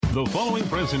The following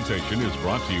presentation is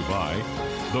brought to you by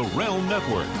the Realm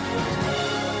Network.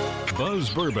 Buzz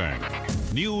Burbank,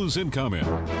 news and comment.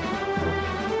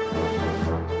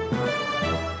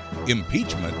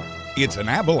 Impeachment, it's an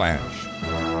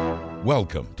avalanche.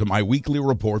 Welcome to my weekly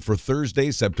report for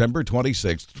Thursday, September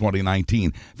 26,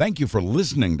 2019. Thank you for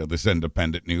listening to this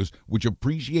independent news, which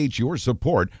appreciates your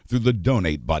support through the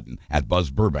donate button at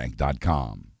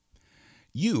buzzburbank.com.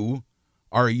 You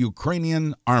are a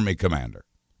Ukrainian army commander,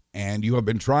 and you have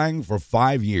been trying for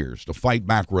 5 years to fight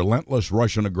back relentless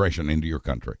Russian aggression into your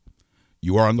country.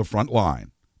 You are on the front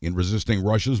line in resisting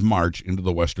Russia's march into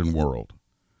the Western world.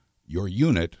 Your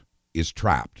unit is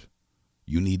trapped.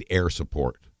 You need air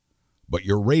support. But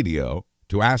your radio,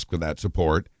 to ask for that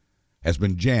support, has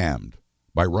been jammed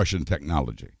by Russian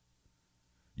technology.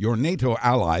 Your NATO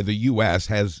ally, the U.S.,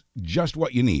 has just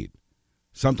what you need,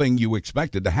 something you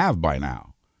expected to have by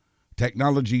now.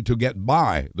 Technology to get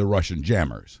by the Russian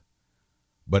jammers,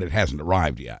 but it hasn't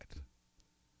arrived yet.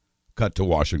 Cut to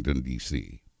Washington,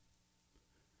 D.C.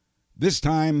 This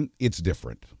time, it's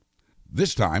different.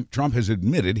 This time, Trump has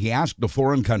admitted he asked a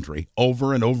foreign country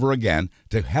over and over again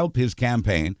to help his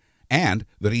campaign and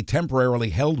that he temporarily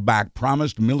held back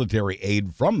promised military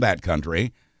aid from that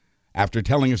country after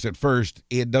telling us at first,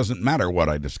 it doesn't matter what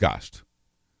I discussed.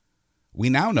 We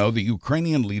now know the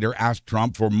Ukrainian leader asked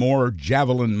Trump for more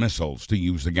Javelin missiles to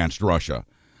use against Russia.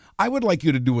 I would like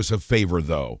you to do us a favor,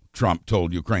 though, Trump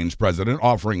told Ukraine's president,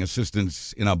 offering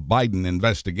assistance in a Biden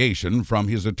investigation from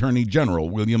his Attorney General,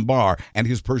 William Barr, and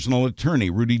his personal attorney,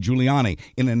 Rudy Giuliani,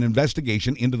 in an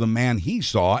investigation into the man he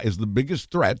saw as the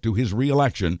biggest threat to his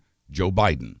reelection, Joe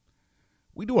Biden.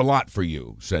 We do a lot for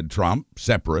you, said Trump,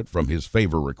 separate from his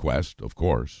favor request, of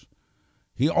course.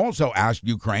 He also asked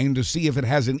Ukraine to see if it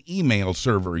has an email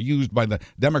server used by the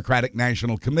Democratic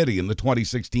National Committee in the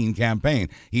 2016 campaign.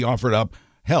 He offered up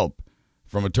help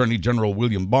from Attorney General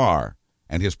William Barr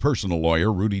and his personal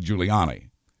lawyer, Rudy Giuliani.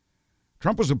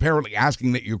 Trump was apparently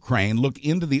asking that Ukraine look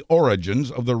into the origins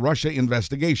of the Russia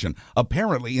investigation,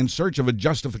 apparently in search of a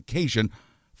justification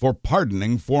for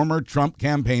pardoning former Trump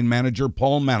campaign manager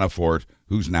Paul Manafort,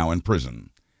 who's now in prison.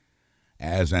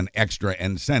 As an extra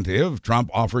incentive, Trump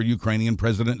offered Ukrainian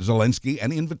President Zelensky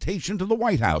an invitation to the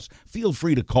White House. Feel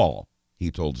free to call,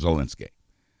 he told Zelensky.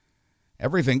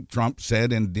 Everything Trump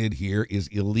said and did here is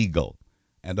illegal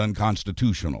and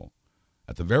unconstitutional.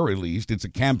 At the very least, it's a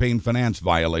campaign finance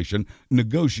violation,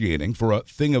 negotiating for a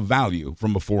thing of value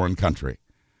from a foreign country.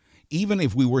 Even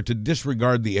if we were to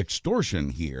disregard the extortion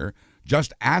here,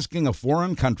 just asking a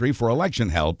foreign country for election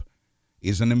help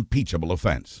is an impeachable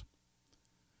offense.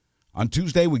 On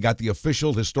Tuesday, we got the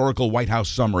official historical White House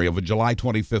summary of a July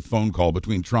 25th phone call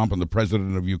between Trump and the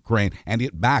president of Ukraine, and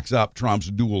it backs up Trump's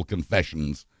dual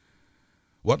confessions.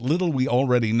 What little we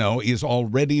already know is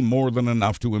already more than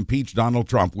enough to impeach Donald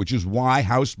Trump, which is why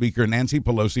House Speaker Nancy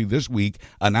Pelosi this week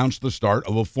announced the start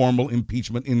of a formal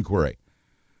impeachment inquiry.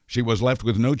 She was left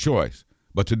with no choice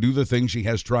but to do the thing she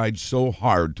has tried so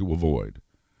hard to avoid.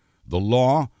 The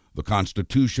law, the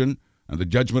Constitution, and the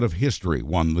judgment of history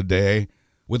won the day,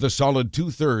 with a solid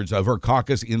 2/3 of her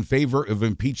caucus in favor of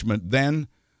impeachment then,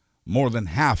 more than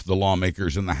half the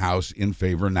lawmakers in the House in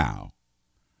favor now.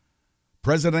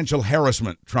 Presidential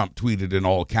harassment, Trump tweeted in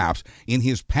all caps. In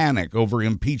his panic over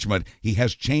impeachment, he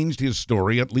has changed his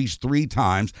story at least 3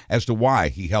 times as to why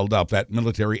he held up that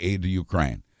military aid to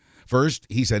Ukraine. First,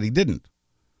 he said he didn't.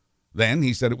 Then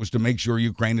he said it was to make sure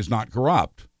Ukraine is not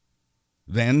corrupt.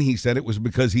 Then he said it was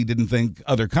because he didn't think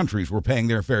other countries were paying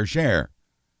their fair share.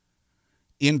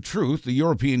 In truth, the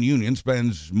European Union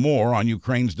spends more on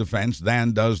Ukraine's defense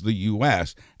than does the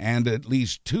U.S., and at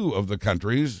least 2 of the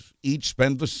countries each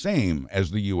spend the same as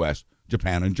the U.S.,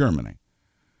 Japan and Germany.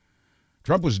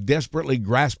 Trump was desperately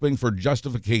grasping for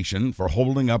justification for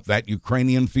holding up that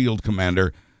Ukrainian field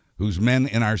commander whose men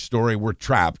in our story were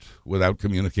trapped without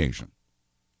communication.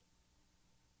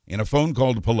 In a phone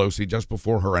call to Pelosi just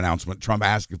before her announcement, Trump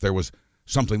asked if there was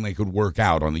something they could work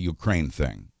out on the Ukraine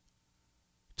thing.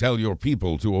 Tell your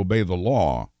people to obey the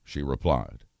law, she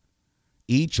replied.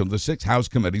 Each of the 6 House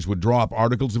committees would draw up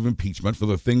articles of impeachment for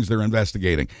the things they're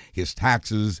investigating: his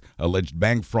taxes, alleged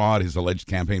bank fraud, his alleged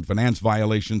campaign finance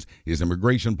violations, his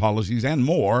immigration policies, and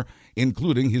more,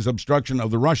 including his obstruction of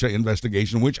the Russia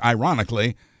investigation, which,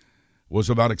 ironically,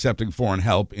 was about accepting foreign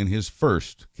help in his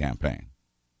first campaign.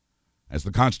 As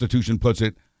the Constitution puts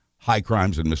it, high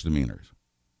crimes and misdemeanors.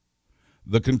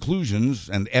 The conclusions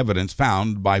and evidence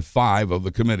found by 5 of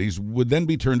the committees would then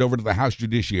be turned over to the House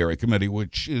Judiciary Committee,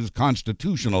 which is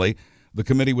constitutionally the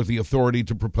committee with the authority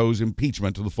to propose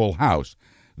impeachment to the full House.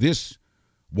 This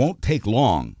won't take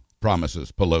long,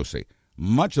 promises Pelosi.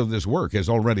 Much of this work has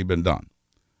already been done.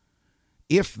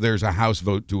 If there's a House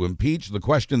vote to impeach, the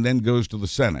question then goes to the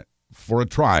Senate for a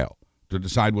trial to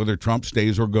decide whether Trump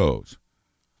stays or goes.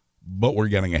 But we're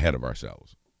getting ahead of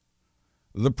ourselves.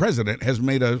 The president has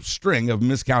made a string of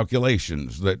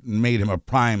miscalculations that made him a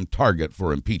prime target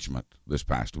for impeachment this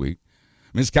past week.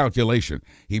 Miscalculation.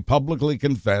 He publicly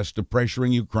confessed to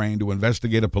pressuring Ukraine to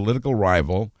investigate a political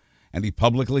rival, and he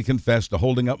publicly confessed to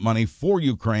holding up money for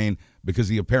Ukraine because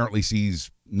he apparently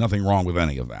sees nothing wrong with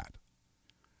any of that.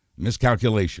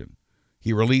 Miscalculation.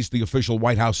 He released the official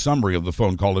White House summary of the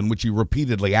phone call in which he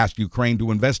repeatedly asked Ukraine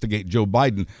to investigate Joe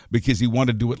Biden because he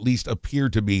wanted to at least appear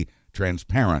to be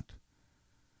transparent.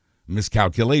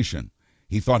 Miscalculation.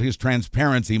 He thought his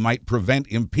transparency might prevent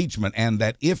impeachment and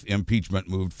that if impeachment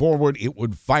moved forward, it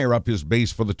would fire up his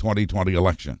base for the 2020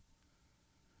 election.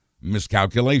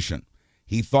 Miscalculation.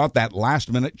 He thought that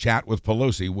last-minute chat with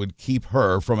Pelosi would keep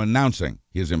her from announcing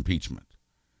his impeachment.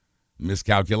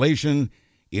 Miscalculation.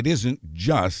 It isn't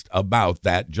just about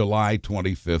that July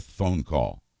 25th phone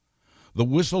call. The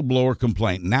whistleblower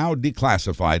complaint, now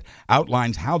declassified,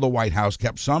 outlines how the White House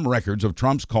kept some records of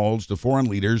Trump's calls to foreign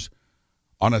leaders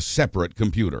on a separate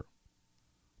computer.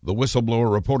 The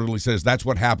whistleblower reportedly says that's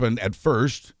what happened at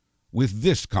first with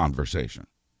this conversation.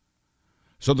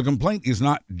 So the complaint is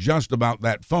not just about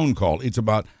that phone call. It's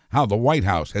about how the White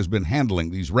House has been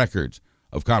handling these records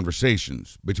of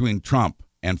conversations between Trump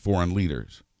and foreign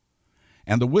leaders.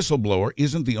 And the whistleblower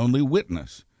isn't the only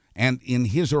witness. And in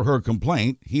his or her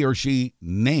complaint, he or she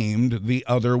named the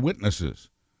other witnesses.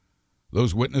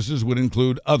 Those witnesses would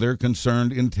include other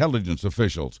concerned intelligence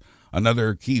officials.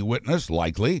 Another key witness,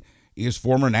 likely, is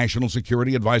former National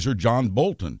Security Advisor John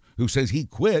Bolton, who says he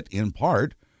quit, in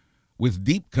part, with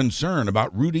deep concern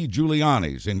about Rudy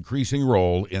Giuliani's increasing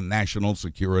role in national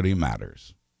security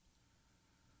matters.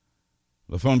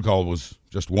 The phone call was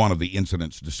just one of the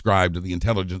incidents described to the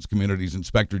intelligence community's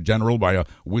inspector general by a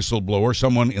whistleblower,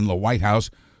 someone in the White House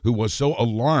who was so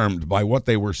alarmed by what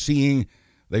they were seeing,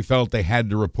 they felt they had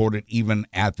to report it even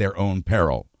at their own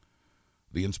peril.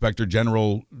 The inspector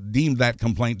general deemed that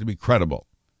complaint to be credible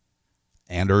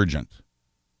and urgent,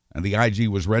 and the IG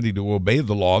was ready to obey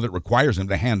the law that requires him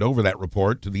to hand over that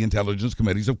report to the intelligence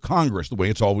committees of Congress, the way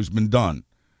it's always been done.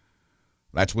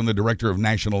 That's when the director of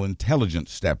national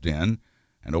intelligence stepped in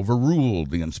and overruled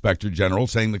the inspector general,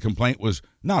 saying the complaint was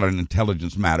not an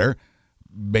intelligence matter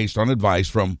based on advice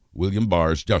from William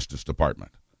Barr's Justice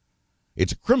Department.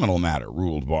 It's a criminal matter,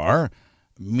 ruled Barr,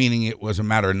 meaning it was a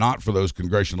matter not for those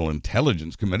congressional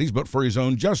intelligence committees, but for his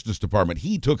own Justice Department.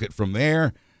 He took it from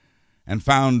there and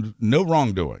found no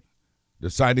wrongdoing,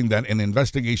 deciding that an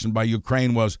investigation by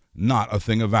Ukraine was not a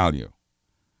thing of value.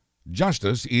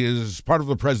 Justice is part of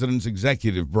the president's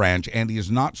executive branch, and he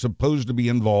is not supposed to be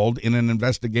involved in an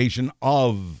investigation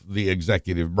of the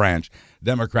executive branch.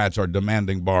 Democrats are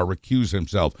demanding Barr recuse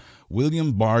himself.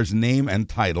 William Barr's name and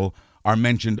title are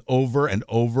mentioned over and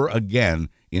over again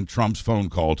in Trump's phone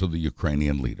call to the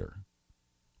Ukrainian leader.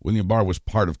 William Barr was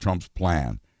part of Trump's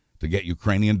plan to get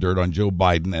Ukrainian dirt on Joe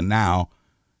Biden, and now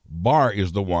Barr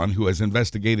is the one who has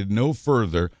investigated no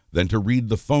further than to read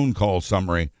the phone call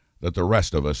summary that the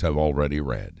rest of us have already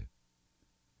read.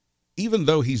 Even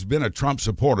though he's been a Trump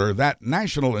supporter, that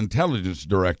national intelligence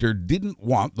director didn't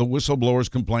want the whistleblower's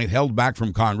complaint held back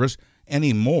from Congress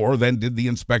any more than did the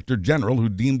inspector general who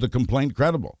deemed the complaint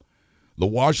credible. The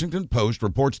Washington Post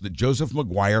reports that Joseph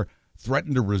Maguire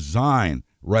threatened to resign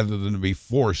rather than to be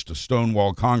forced to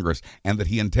stonewall Congress, and that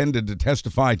he intended to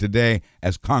testify today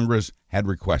as Congress had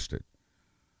requested.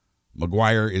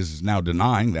 Maguire is now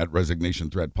denying that resignation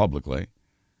threat publicly.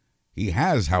 He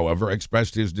has, however,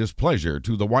 expressed his displeasure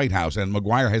to the White House, and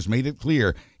Maguire has made it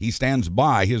clear he stands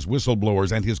by his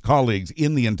whistleblowers and his colleagues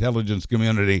in the intelligence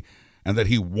community, and that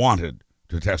he wanted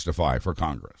to testify for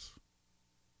Congress.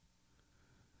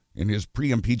 In his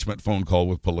pre-impeachment phone call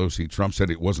with Pelosi, Trump said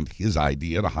it wasn't his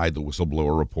idea to hide the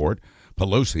whistleblower report.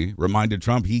 Pelosi reminded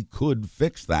Trump he could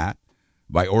fix that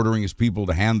by ordering his people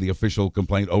to hand the official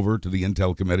complaint over to the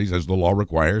intel committees as the law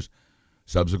requires.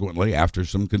 Subsequently, after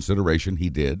some consideration, he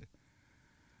did.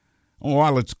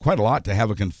 While it's quite a lot to have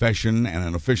a confession and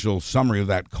an official summary of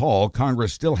that call,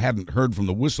 Congress still hadn't heard from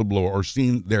the whistleblower or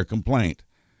seen their complaint.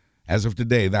 As of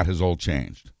today, that has all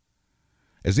changed.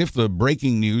 As if the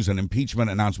breaking news and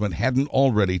impeachment announcement hadn't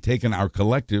already taken our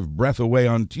collective breath away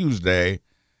on Tuesday,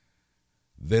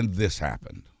 then this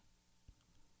happened.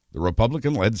 The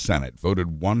Republican-led Senate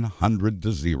voted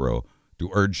 100-0 to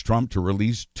urge Trump to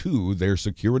release to their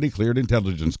security-cleared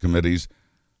intelligence committees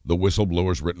the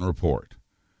whistleblower's written report.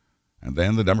 And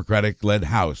then the Democratic-led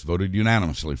House voted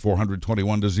unanimously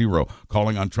 421-0,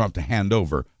 calling on Trump to hand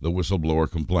over the whistleblower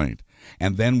complaint.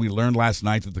 And then we learned last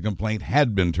night that the complaint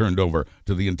had been turned over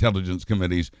to the intelligence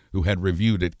committees who had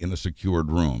reviewed it in a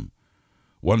secured room.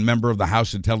 One member of the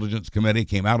House Intelligence Committee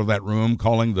came out of that room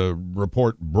calling the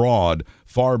report broad,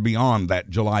 far beyond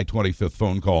that July 25th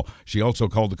phone call. She also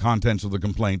called the contents of the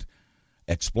complaint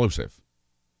explosive.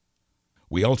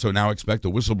 We also now expect the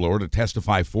whistleblower to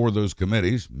testify for those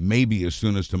committees, maybe as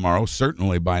soon as tomorrow,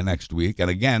 certainly by next week, and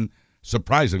again,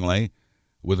 surprisingly,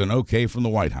 with an okay from the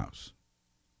White House.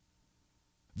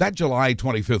 That July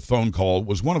 25th phone call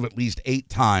was one of at least 8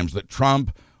 times that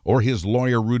Trump or his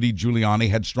lawyer Rudy Giuliani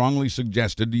had strongly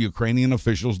suggested to Ukrainian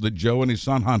officials that Joe and his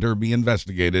son Hunter be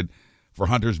investigated for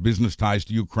Hunter's business ties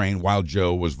to Ukraine while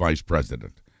Joe was vice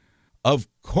president. Of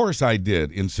course I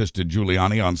did, insisted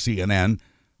Giuliani on CNN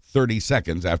 30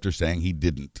 seconds after saying he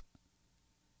didn't.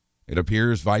 It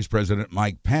appears Vice President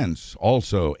Mike Pence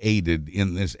also aided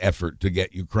in this effort to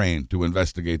get Ukraine to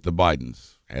investigate the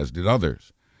Bidens, as did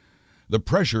others. The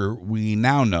pressure, we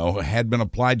now know, had been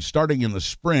applied starting in the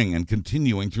spring and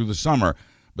continuing through the summer,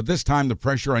 but this time the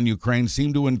pressure on Ukraine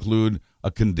seemed to include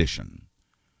a condition.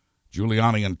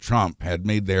 Giuliani and Trump had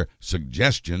made their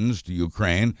suggestions to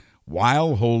Ukraine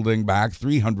while holding back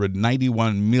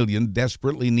 $391 million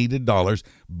desperately needed dollars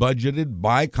budgeted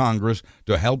by Congress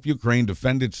to help Ukraine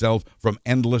defend itself from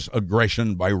endless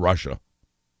aggression by Russia.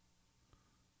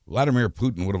 Vladimir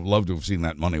Putin would have loved to have seen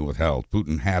that money withheld.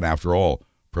 Putin had, after all,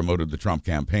 promoted the Trump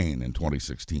campaign in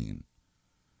 2016.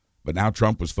 But now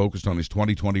Trump was focused on his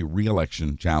 2020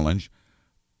 re-election challenge,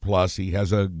 plus he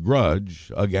has a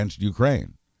grudge against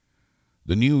Ukraine.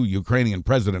 The new Ukrainian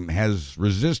president has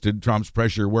resisted Trump's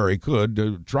pressure where he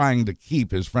could, trying to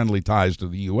keep his friendly ties to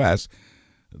the U.S.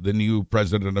 The new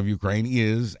president of Ukraine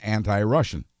is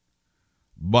anti-Russian.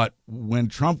 But when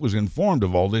Trump was informed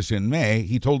of all this in May,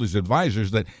 he told his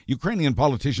advisors that Ukrainian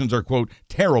politicians are, quote,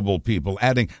 terrible people,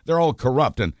 adding, they're all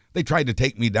corrupt and they tried to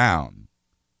take me down.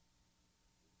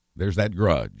 There's that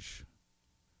grudge.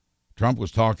 Trump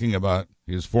was talking about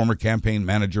his former campaign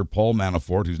manager, Paul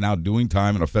Manafort, who's now doing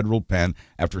time in a federal pen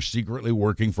after secretly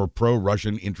working for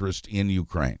pro-Russian interests in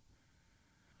Ukraine.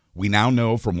 We now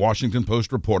know from Washington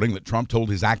Post reporting that Trump told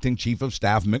his acting chief of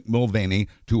staff, Mick Mulvaney,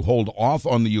 to hold off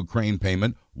on the Ukraine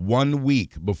payment 1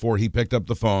 week before he picked up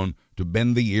the phone to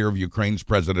bend the ear of Ukraine's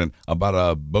president about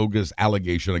a bogus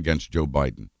allegation against Joe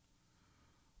Biden.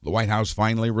 The White House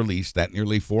finally released that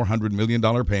nearly $400 million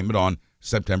payment on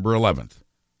September 11th,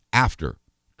 after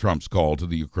Trump's call to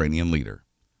the Ukrainian leader.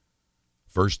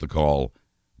 First the call,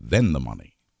 then the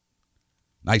money.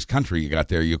 Nice country you got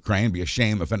there, Ukraine. Be a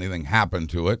shame if anything happened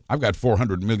to it. I've got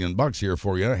 $400 million here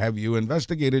for you. Have you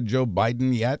investigated Joe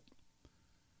Biden yet?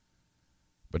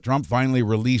 But Trump finally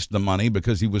released the money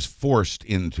because he was forced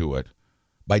into it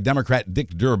by Democrat Dick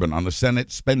Durbin on the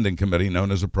Senate Spending Committee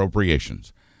known as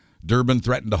Appropriations. Durbin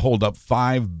threatened to hold up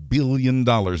 $5 billion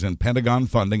in Pentagon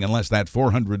funding unless that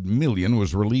 $400 million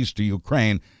was released to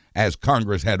Ukraine as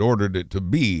Congress had ordered it to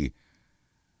be,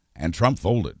 and Trump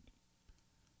folded.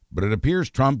 But it appears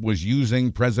Trump was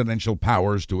using presidential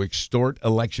powers to extort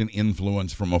election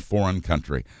influence from a foreign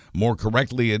country. More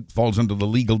correctly, it falls under the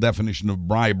legal definition of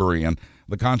bribery, and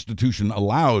the Constitution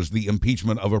allows the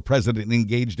impeachment of a president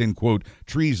engaged in, quote,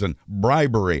 treason,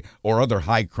 bribery, or other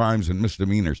high crimes and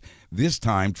misdemeanors. This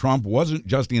time, Trump wasn't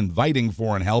just inviting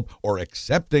foreign help or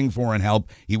accepting foreign help.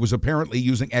 He was apparently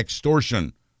using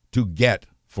extortion to get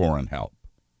foreign help.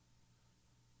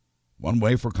 One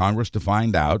way for Congress to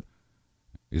find out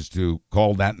is to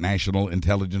call that National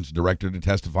Intelligence Director to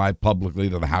testify publicly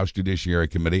to the House Judiciary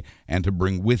Committee and to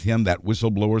bring with him that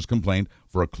whistleblower's complaint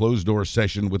for a closed-door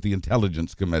session with the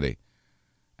Intelligence Committee.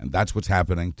 And that's what's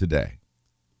happening today.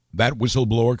 That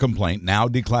whistleblower complaint, now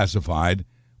declassified,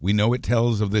 we know it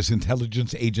tells of this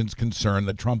intelligence agent's concern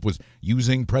that Trump was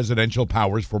using presidential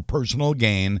powers for personal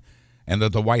gain and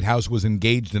that the White House was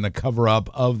engaged in a cover-up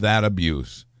of that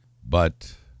abuse.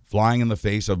 But flying in the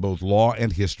face of both law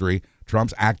and history,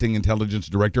 Trump's acting intelligence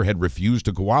director had refused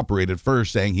to cooperate at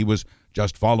first, saying he was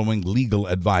just following legal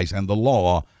advice and the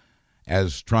law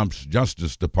as Trump's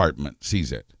Justice Department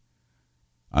sees it,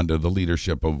 under the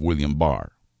leadership of William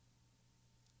Barr.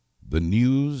 The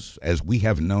news as we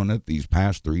have known it these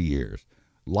past 3 years,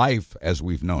 life as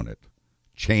we've known it,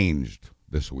 changed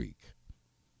this week.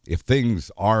 If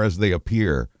things are as they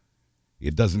appear,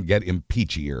 it doesn't get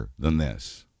impeachier than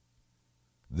this.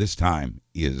 This time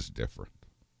is different.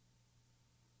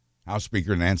 House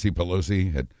Speaker Nancy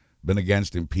Pelosi had been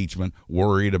against impeachment,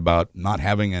 worried about not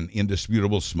having an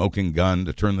indisputable smoking gun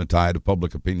to turn the tide of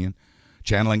public opinion.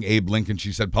 Channeling Abe Lincoln,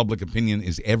 she said public opinion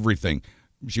is everything.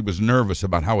 She was nervous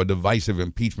about how a divisive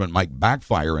impeachment might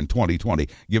backfire in 2020,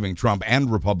 giving Trump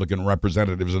and Republican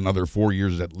representatives another 4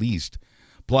 years at least.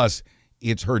 Plus,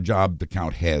 it's her job to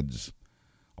count heads.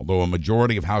 Although a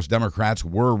majority of House Democrats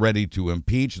were ready to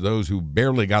impeach, those who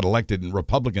barely got elected in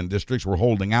Republican districts were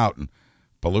holding out, and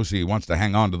Pelosi wants to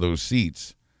hang on to those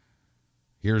seats.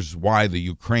 Here's why the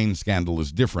Ukraine scandal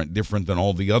is different than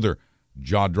all the other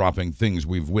jaw-dropping things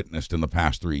we've witnessed in the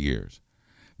past 3 years.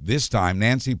 This time,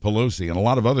 Nancy Pelosi and a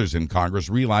lot of others in Congress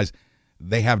realize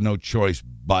they have no choice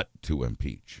but to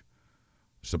impeach.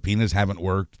 Subpoenas haven't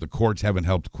worked. The courts haven't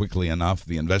helped quickly enough.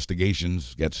 The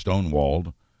investigations get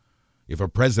stonewalled. If a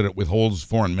president withholds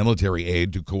foreign military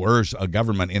aid to coerce a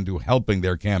government into helping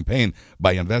their campaign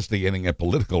by investigating a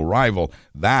political rival,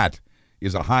 that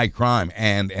is a high crime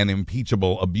and an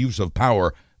impeachable abuse of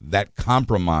power that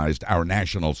compromised our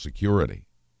national security.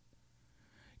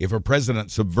 If a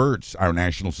president subverts our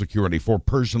national security for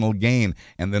personal gain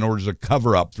and then orders a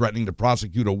cover-up threatening to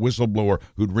prosecute a whistleblower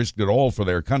who'd risked it all for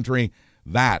their country,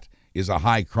 that is a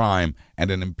high crime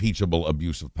and an impeachable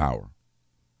abuse of power.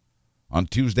 On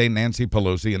Tuesday, Nancy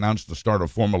Pelosi announced the start of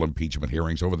formal impeachment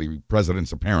hearings over the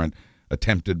president's apparent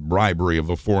attempted bribery of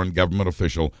a foreign government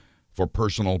official for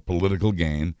personal political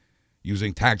gain,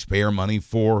 using taxpayer money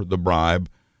for the bribe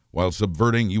while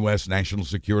subverting U.S. national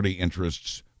security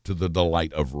interests to the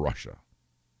delight of Russia.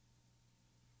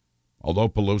 Although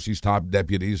Pelosi's top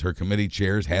deputies, her committee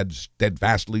chairs, had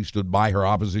steadfastly stood by her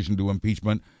opposition to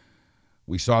impeachment,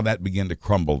 we saw that begin to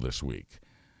crumble this week.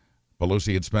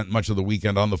 Pelosi had spent much of the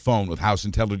weekend on the phone with House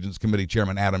Intelligence Committee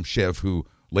Chairman Adam Schiff, who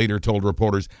later told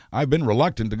reporters, "I've been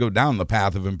reluctant to go down the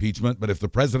path of impeachment, but if the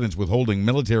president's withholding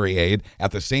military aid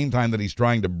at the same time that he's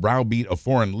trying to browbeat a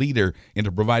foreign leader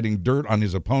into providing dirt on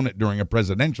his opponent during a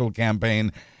presidential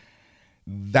campaign,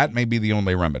 that may be the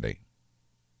only remedy."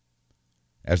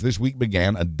 As this week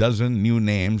began, a dozen new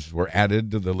names were added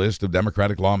to the list of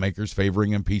Democratic lawmakers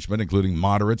favoring impeachment, including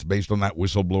moderates based on that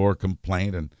whistleblower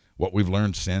complaint and what we've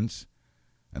learned since.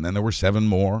 And then there were 7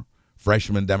 more,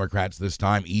 freshman Democrats this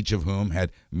time, each of whom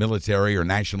had military or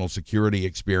national security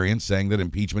experience, saying that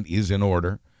impeachment is in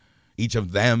order. Each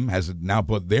of them has now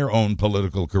put their own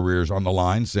political careers on the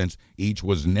line, since each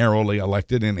was narrowly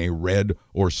elected in a red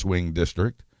or swing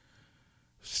district.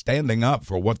 Standing up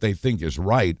for what they think is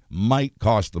right might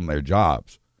cost them their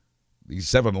jobs. These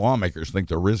 7 lawmakers think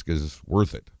the risk is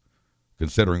worth it,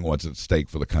 considering what's at stake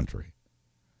for the country.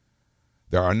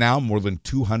 There are now more than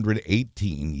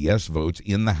 218 yes votes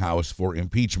in the House for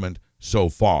impeachment so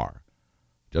far.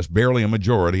 Just barely a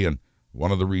majority, and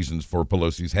one of the reasons for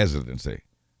Pelosi's hesitancy.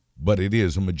 But it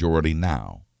is a majority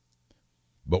now.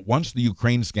 But once the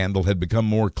Ukraine scandal had become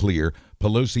more clear,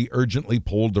 Pelosi urgently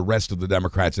polled the rest of the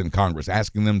Democrats in Congress,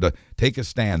 asking them to take a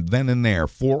stand then and there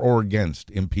for or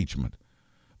against impeachment.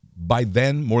 By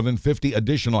then, more than 50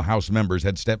 additional House members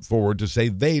had stepped forward to say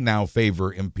they now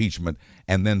favor impeachment,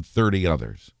 and then 30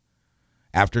 others.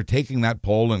 After taking that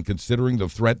poll and considering the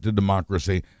threat to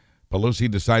democracy,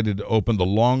 Pelosi decided to open the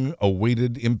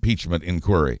long-awaited impeachment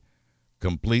inquiry,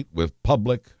 complete with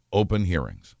public, open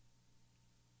hearings.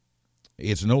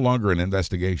 It's no longer an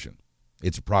investigation.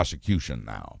 It's a prosecution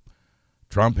now.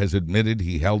 Trump has admitted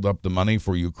he held up the money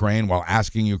for Ukraine while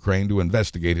asking Ukraine to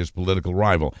investigate his political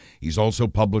rival. He's also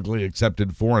publicly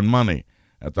accepted foreign money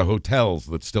at the hotels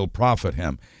that still profit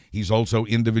him. He's also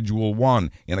individual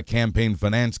won in a campaign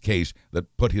finance case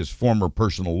that put his former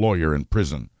personal lawyer in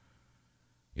prison.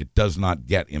 It does not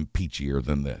get impeachier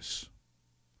than this.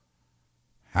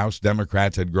 House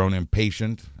Democrats had grown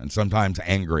impatient and sometimes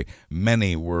angry.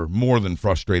 Many were more than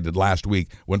frustrated last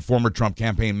week when former Trump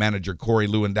campaign manager Corey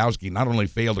Lewandowski not only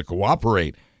failed to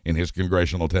cooperate in his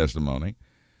congressional testimony,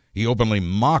 he openly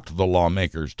mocked the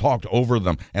lawmakers, talked over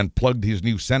them, and plugged his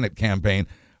new Senate campaign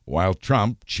while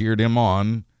Trump cheered him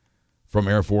on from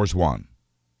Air Force One.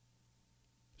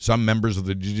 Some members of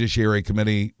the Judiciary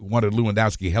Committee wanted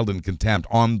Lewandowski held in contempt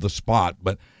on the spot,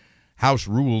 but House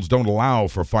rules don't allow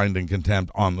for finding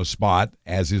contempt on the spot,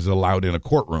 as is allowed in a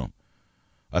courtroom.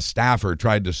 A staffer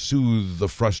tried to soothe the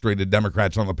frustrated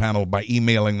Democrats on the panel by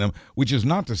emailing them, which is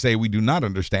not to say we do not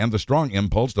understand the strong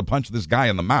impulse to punch this guy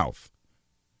in the mouth.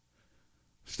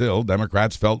 Still,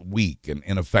 Democrats felt weak and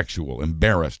ineffectual,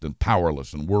 embarrassed and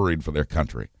powerless, and worried for their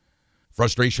country.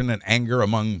 Frustration and anger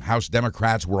among House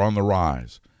Democrats were on the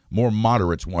rise. More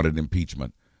moderates wanted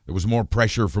impeachment. There was more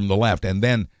pressure from the left, and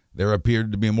then there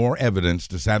appeared to be more evidence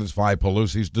to satisfy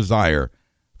Pelosi's desire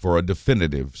for a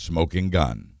definitive smoking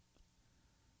gun.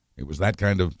 It was that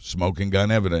kind of smoking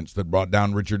gun evidence that brought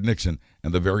down Richard Nixon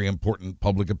and the very important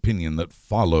public opinion that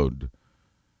followed.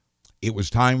 It was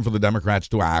time for the Democrats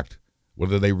to act,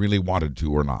 whether they really wanted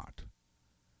to or not.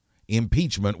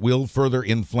 Impeachment will further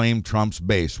inflame Trump's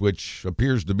base, which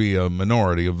appears to be a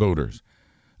minority of voters.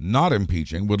 Not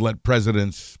impeaching would let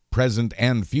presidents, present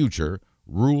and future,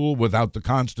 rule without the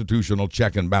constitutional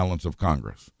check and balance of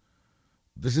Congress.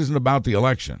 This isn't about the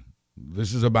election.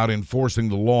 This is about enforcing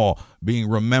the law, being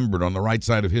remembered on the right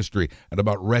side of history, and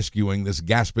about rescuing this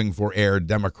gasping for air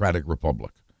Democratic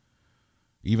republic.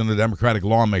 Even the Democratic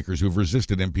lawmakers who've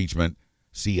resisted impeachment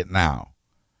see it now.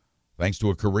 Thanks to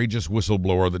a courageous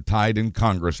whistleblower, the tide in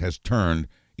Congress has turned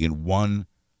in one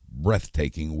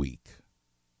breathtaking week.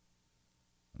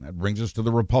 And that brings us to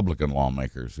the Republican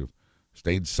lawmakers who've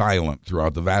stayed silent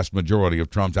throughout the vast majority of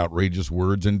Trump's outrageous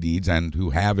words and deeds, and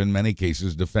who have in many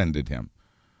cases defended him.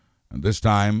 And this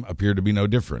time appeared to be no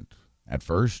different. At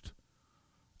first,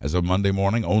 as of Monday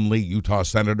morning, only Utah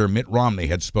Senator Mitt Romney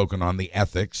had spoken on the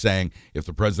ethics, saying if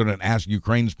the president asked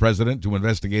Ukraine's president to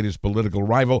investigate his political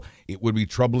rival, it would be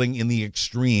troubling in the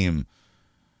extreme,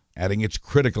 adding it's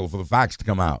critical for the facts to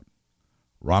come out.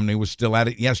 Romney was still at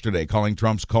it yesterday, calling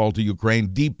Trump's call to Ukraine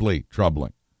deeply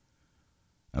troubling.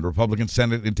 And Republican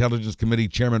Senate Intelligence Committee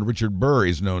Chairman Richard Burr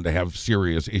is known to have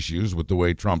serious issues with the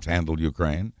way Trump's handled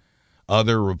Ukraine.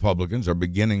 Other Republicans are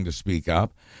beginning to speak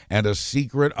up, and a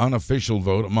secret unofficial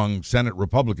vote among Senate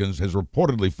Republicans has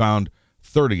reportedly found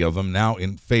 30 of them now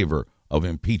in favor of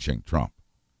impeaching Trump.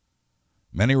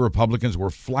 Many Republicans were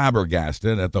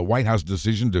flabbergasted at the White House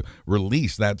decision to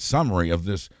release that summary of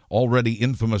this already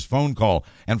infamous phone call,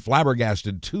 and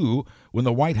flabbergasted, too, when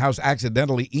the White House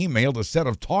accidentally emailed a set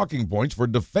of talking points for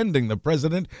defending the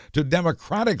president to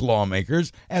Democratic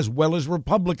lawmakers as well as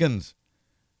Republicans,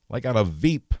 like out of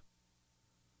Veep.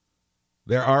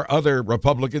 There are other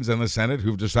Republicans in the Senate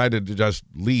who've decided to just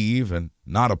leave and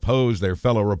not oppose their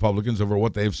fellow Republicans over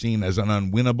what they've seen as an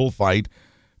unwinnable fight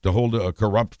to hold a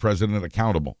corrupt president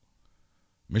accountable.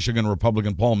 Michigan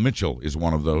Republican Paul Mitchell is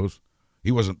one of those.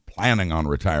 He wasn't planning on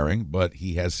retiring, but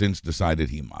he has since decided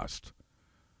he must.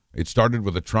 It started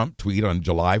with a Trump tweet on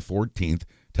July 14th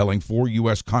telling 4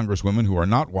 U.S. congresswomen who are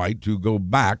not white to go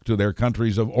back to their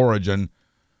countries of origin,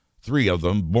 3 of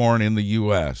them born in the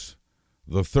U.S.,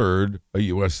 the third a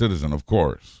U.S. citizen, of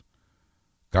course.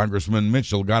 Congressman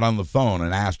Mitchell got on the phone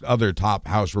and asked other top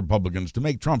House Republicans to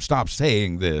make Trump stop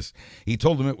saying this. He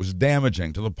told them it was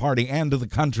damaging to the party and to the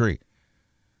country.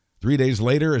 3 days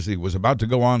later, as he was about to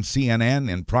go on CNN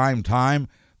in prime time,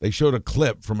 they showed a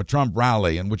clip from a Trump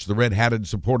rally in which the red-hatted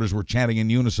supporters were chanting in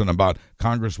unison about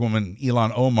Congresswoman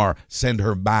Ilhan Omar, send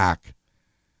her back.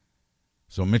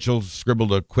 So Mitchell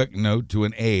scribbled a quick note to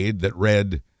an aide that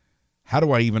read, "How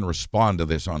do I even respond to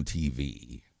this on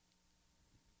TV?"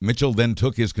 Mitchell then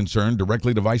took his concern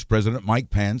directly to Vice President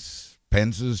Mike Pence,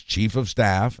 Pence's chief of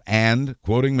staff, and,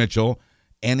 quoting Mitchell,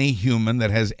 any human that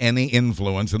has any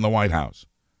influence in the White House.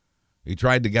 He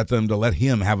tried to get them to let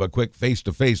him have a quick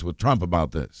face-to-face with Trump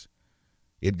about this.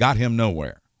 It got him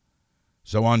nowhere.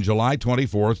 So on July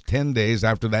 24th, 10 days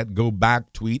after that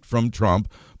go-back tweet from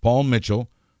Trump, Paul Mitchell,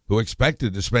 who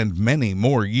expected to spend many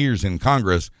more years in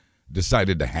Congress,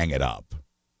 decided to hang it up.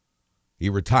 He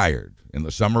retired in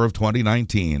the summer of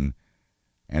 2019,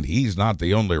 and he's not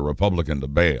the only Republican to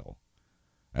bail.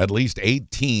 At least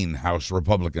 18 House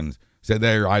Republicans said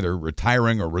they're either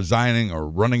retiring or resigning or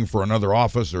running for another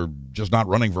office or just not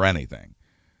running for anything.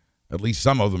 At least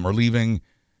some of them are leaving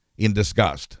in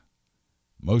disgust.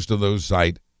 Most of those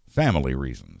cite family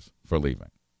reasons for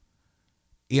leaving.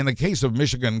 In the case of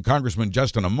Michigan Congressman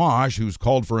Justin Amash, who's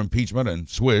called for impeachment and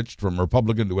switched from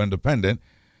Republican to Independent,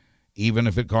 even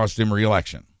if it cost him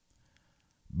re-election.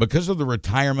 Because of the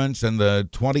retirements and the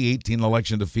 2018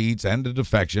 election defeats and the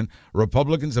defection,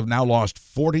 Republicans have now lost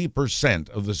 40%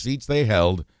 of the seats they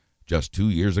held just 2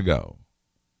 years ago.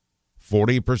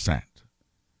 40%.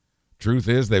 Truth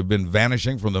is, they've been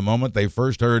vanishing from the moment they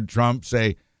first heard Trump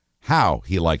say how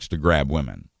he likes to grab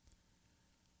women.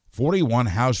 41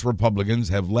 House Republicans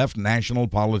have left national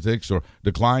politics or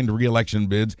declined re-election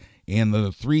bids in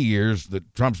the 3 years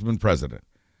that Trump's been president.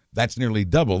 That's nearly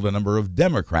double the number of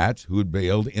Democrats who had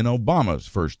bailed in Obama's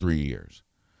first 3 years.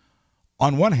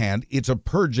 On one hand, it's a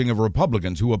purging of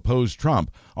Republicans who oppose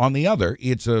Trump. On the other,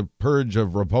 it's a purge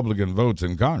of Republican votes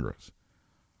in Congress.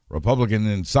 Republican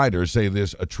insiders say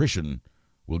this attrition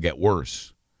will get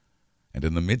worse. And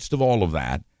in the midst of all of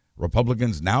that,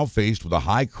 Republicans now faced with a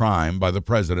high crime by the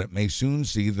president may soon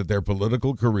see that their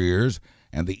political careers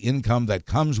and the income that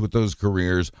comes with those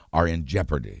careers are in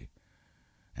jeopardy.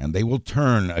 And they will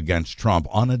turn against Trump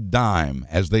on a dime,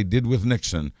 as they did with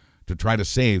Nixon, to try to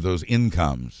save those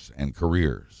incomes and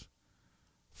careers.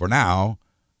 For now,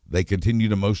 they continue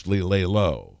to mostly lay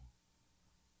low.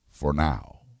 For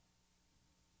now.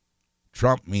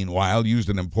 Trump, meanwhile,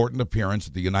 used an important appearance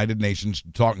at the United Nations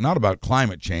to talk not about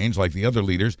climate change like the other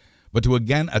leaders, but to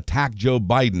again attack Joe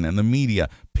Biden and the media,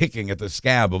 picking at the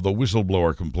scab of the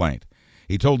whistleblower complaint.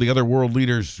 He told the other world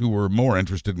leaders who were more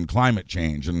interested in climate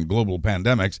change and global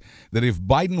pandemics that if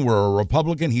Biden were a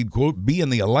Republican, he'd, quote, be in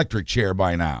the electric chair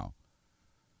by now.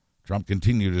 Trump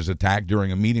continued his attack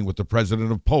during a meeting with the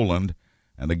president of Poland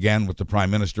and again with the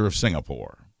prime minister of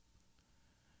Singapore.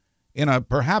 In a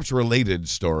perhaps related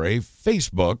story,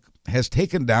 Facebook has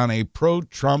taken down a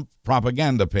pro-Trump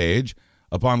propaganda page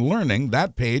upon learning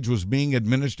that page was being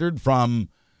administered from,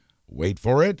 wait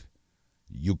for it,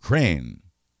 Ukraine.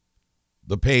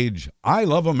 The page I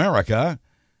Love America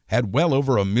had well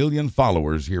over 1 million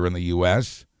followers here in the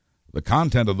U.S. The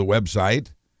content of the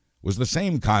website was the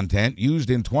same content used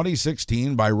in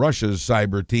 2016 by Russia's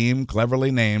cyber team,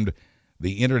 cleverly named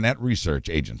the Internet Research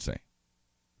Agency.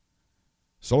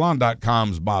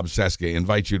 Salon.com's Bob Cesca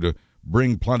invites you to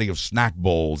bring plenty of snack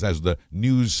bowls as the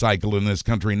news cycle in this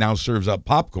country now serves up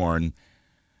popcorn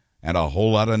and a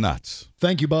whole lot of nuts.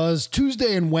 Thank you, Buzz.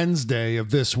 Tuesday and Wednesday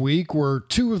of this week were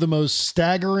two of the most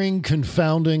staggering,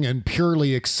 confounding, and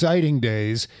purely exciting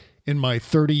days in my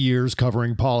 30 years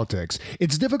covering politics.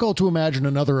 It's difficult to imagine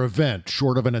another event,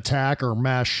 short of an attack or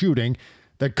mass shooting,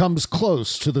 that comes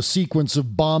close to the sequence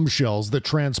of bombshells that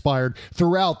transpired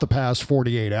throughout the past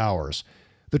 48 hours.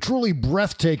 The truly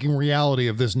breathtaking reality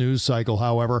of this news cycle,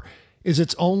 however, is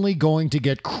it's only going to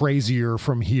get crazier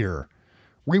from here.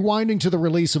 Rewinding to the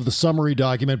release of the summary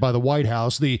document by the White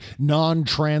House, the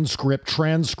non-transcript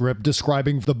transcript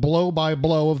describing the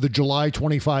blow-by-blow of the July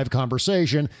 25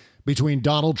 conversation between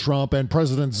Donald Trump and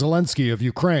President Zelensky of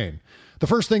Ukraine. The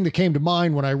first thing that came to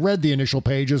mind when I read the initial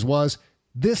pages was,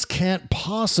 this can't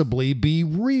possibly be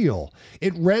real.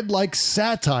 It read like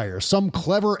satire, some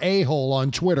clever a-hole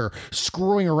on Twitter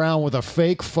screwing around with a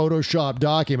fake Photoshop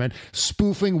document,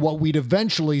 spoofing what we'd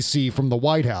eventually see from the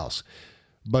White House.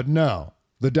 But no,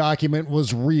 the document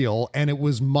was real, and it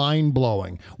was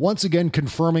mind-blowing, once again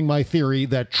confirming my theory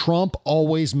that Trump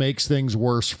always makes things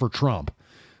worse for Trump.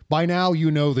 By now,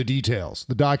 you know the details.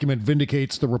 The document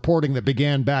vindicates the reporting that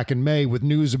began back in May with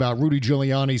news about Rudy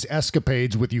Giuliani's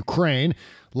escapades with Ukraine,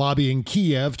 lobbying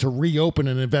Kiev to reopen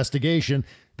an investigation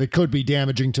that could be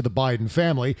damaging to the Biden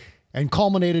family, and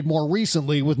culminated more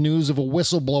recently with news of a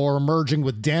whistleblower emerging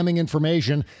with damning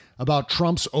information about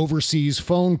Trump's overseas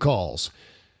phone calls.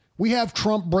 We have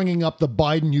Trump bringing up the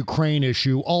Biden-Ukraine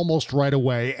issue almost right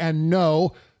away, and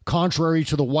no, contrary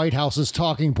to the White House's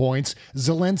talking points,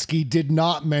 Zelensky did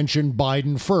not mention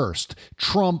Biden first.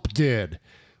 Trump did.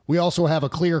 We also have a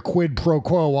clear quid pro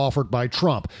quo offered by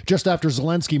Trump. Just after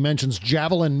Zelensky mentions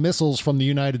Javelin missiles from the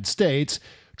United States,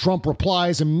 Trump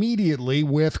replies immediately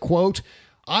with, quote,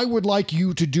 I would like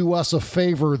you to do us a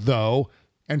favor, though,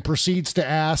 and proceeds to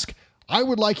ask, I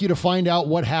would like you to find out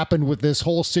what happened with this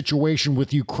whole situation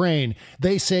with Ukraine.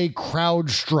 They say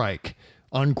CrowdStrike,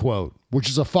 unquote, which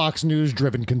is a Fox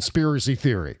News-driven conspiracy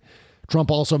theory.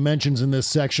 Trump also mentions in this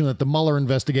section that the Mueller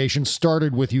investigation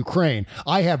started with Ukraine.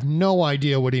 I have no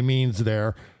idea what he means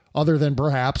there, other than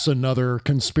perhaps another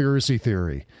conspiracy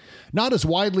theory. Not as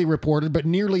widely reported, but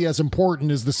nearly as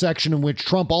important is the section in which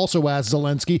Trump also asked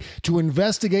Zelensky to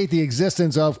investigate the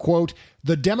existence of, quote,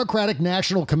 the Democratic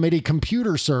National Committee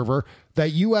computer server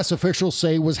that U.S. officials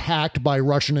say was hacked by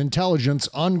Russian intelligence,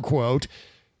 unquote.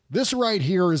 This right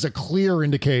here is a clear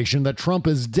indication that Trump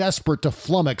is desperate to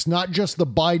flummox not just the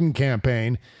Biden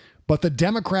campaign, but the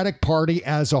Democratic Party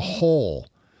as a whole.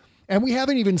 And we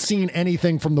haven't even seen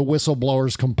anything from the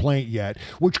whistleblower's complaint yet,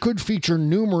 which could feature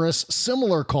numerous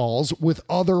similar calls with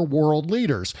other world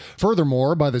leaders.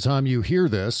 Furthermore, by the time you hear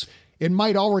this, it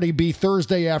might already be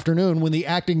Thursday afternoon when the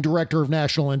acting director of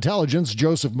national intelligence,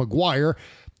 Joseph Maguire,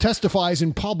 testifies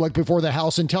in public before the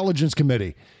House Intelligence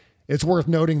Committee. It's worth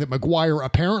noting that Maguire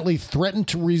apparently threatened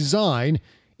to resign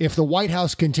if the White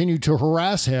House continued to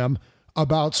harass him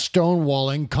about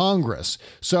stonewalling Congress.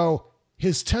 So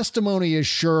his testimony is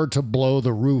sure to blow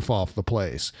the roof off the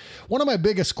place. One of my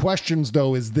biggest questions,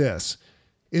 though, is this.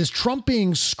 Is Trump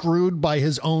being screwed by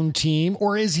his own team,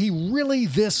 or is he really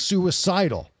this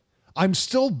suicidal? I'm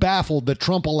still baffled that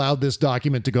Trump allowed this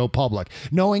document to go public,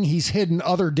 knowing he's hidden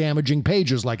other damaging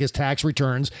pages like his tax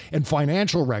returns and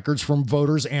financial records from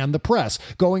voters and the press,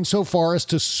 going so far as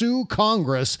to sue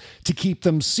Congress to keep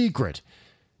them secret.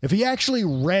 If he actually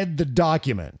read the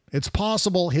document, it's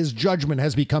possible his judgment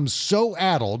has become so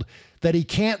addled that he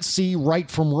can't see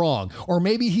right from wrong, or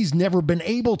maybe he's never been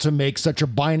able to make such a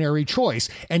binary choice,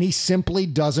 and he simply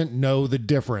doesn't know the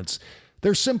difference.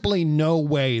 There's simply no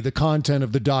way the content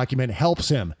of the document helps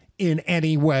him in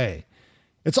any way.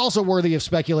 It's also worthy of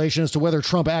speculation as to whether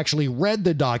Trump actually read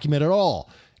the document at all,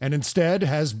 and instead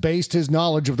has based his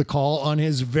knowledge of the call on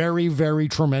his very, very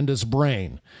tremendous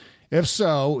brain. If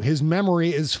so, his memory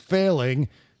is failing,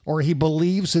 or he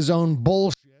believes his own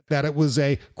bullshit that it was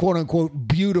a quote-unquote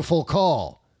beautiful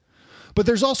call. But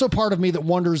there's also part of me that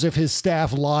wonders if his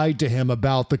staff lied to him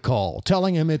about the call,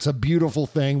 telling him it's a beautiful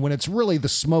thing when it's really the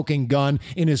smoking gun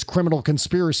in his criminal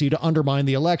conspiracy to undermine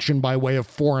the election by way of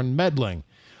foreign meddling.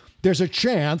 There's a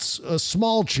chance, a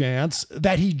small chance,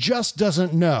 that he just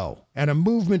doesn't know, and a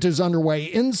movement is underway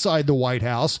inside the White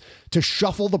House to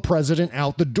shuffle the president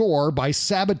out the door by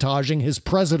sabotaging his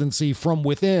presidency from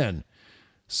within.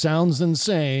 Sounds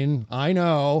insane, I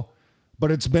know,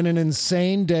 but it's been an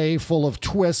insane day full of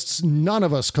twists none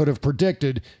of us could have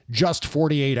predicted just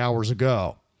 48 hours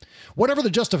ago. Whatever the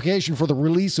justification for the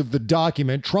release of the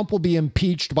document, Trump will be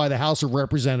impeached by the House of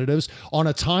Representatives on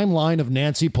a timeline of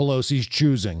Nancy Pelosi's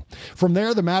choosing. From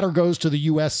there, the matter goes to the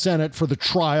U.S. Senate for the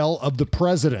trial of the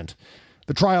president.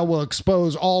 The trial will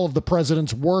expose all of the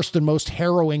president's worst and most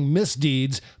harrowing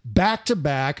misdeeds back to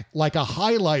back like a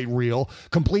highlight reel,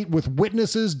 complete with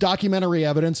witnesses, documentary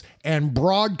evidence, and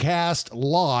broadcast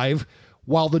live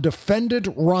while the defendant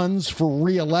runs for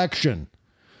re-election.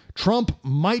 Trump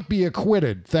might be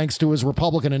acquitted thanks to his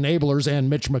Republican enablers and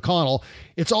Mitch McConnell.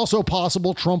 It's also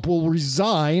possible Trump will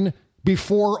resign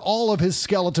before all of his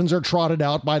skeletons are trotted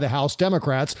out by the House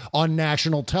Democrats on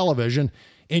national television,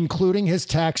 including his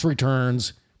tax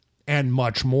returns and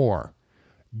much more.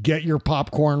 Get your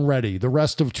popcorn ready. The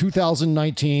rest of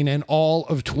 2019 and all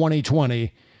of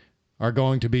 2020 are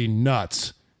going to be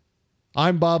nuts.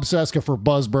 I'm Bob Cesca for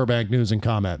Buzz Burbank News and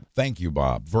Comment. Thank you,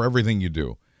 Bob, for everything you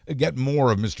do. Get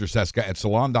more of Mr. Cesca at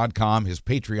salon.com, his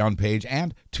Patreon page,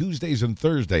 and Tuesdays and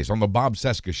Thursdays on the Bob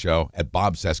Cesca Show at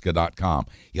bobcesca.com.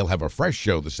 He'll have a fresh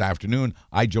show this afternoon.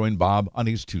 I join Bob on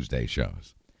his Tuesday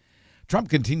shows. Trump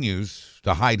continues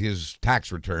to hide his tax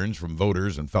returns from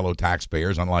voters and fellow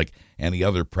taxpayers, unlike any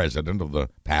other president of the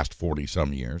past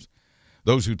 40-some years.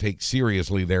 Those who take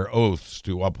seriously their oaths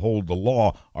to uphold the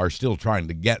law are still trying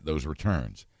to get those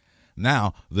returns.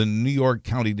 Now, the New York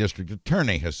County District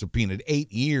Attorney has subpoenaed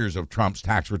 8 years of Trump's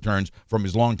tax returns from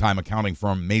his longtime accounting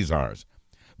firm, Mazars.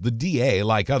 The DA,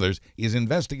 like others, is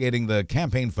investigating the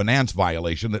campaign finance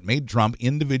violation that made Trump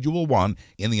individual one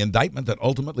in the indictment that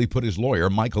ultimately put his lawyer,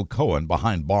 Michael Cohen,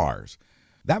 behind bars.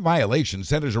 That violation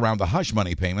centers around the hush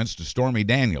money payments to Stormy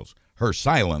Daniels, her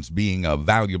silence being a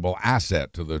valuable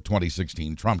asset to the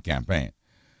 2016 Trump campaign.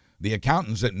 The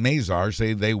accountants at Mazars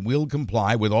say they will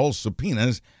comply with all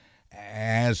subpoenas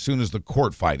as soon as the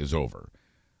court fight is over.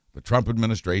 The Trump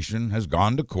administration has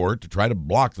gone to court to try to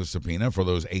block the subpoena for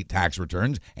those 8 tax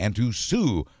returns and to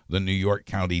sue the New York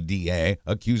County DA,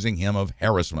 accusing him of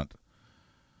harassment.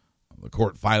 The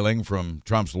court filing from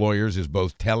Trump's lawyers is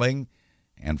both telling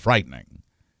and frightening.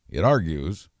 It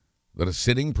argues that a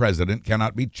sitting president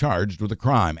cannot be charged with a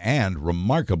crime and,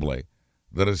 remarkably,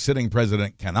 that a sitting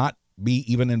president cannot be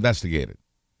even investigated.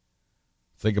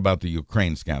 Think about the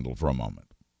Ukraine scandal for a moment.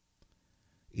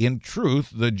 In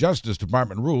truth, the Justice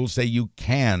Department rules say you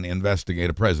can investigate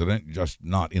a president, just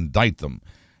not indict them.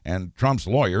 And Trump's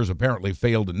lawyers apparently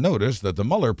failed to notice that the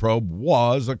Mueller probe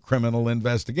was a criminal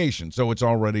investigation, so it's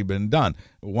already been done,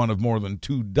 one of more than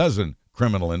 24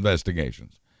 criminal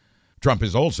investigations. Trump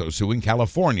is also suing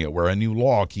California, where a new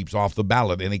law keeps off the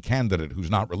ballot any candidate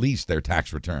who's not released their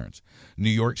tax returns. New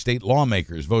York state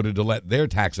lawmakers voted to let their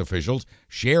tax officials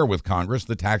share with Congress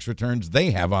the tax returns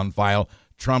they have on file.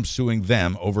 Trump's suing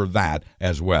them over that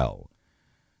as well.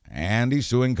 And he's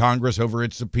suing Congress over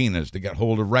its subpoenas to get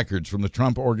hold of records from the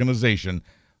Trump Organization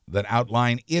that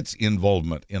outline its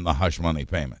involvement in the hush money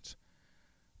payments.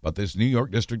 But this New York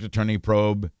District Attorney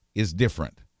probe is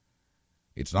different.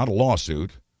 It's not a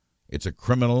lawsuit. It's a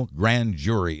criminal grand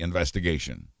jury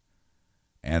investigation.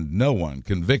 And no one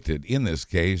convicted in this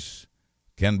case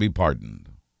can be pardoned.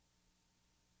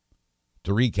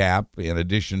 To recap, in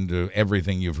addition to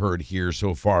everything you've heard here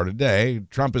so far today,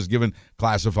 Trump has given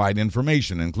classified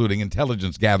information, including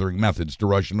intelligence gathering methods, to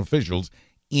Russian officials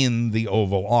in the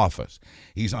Oval Office.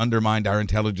 He's undermined our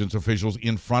intelligence officials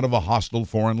in front of a hostile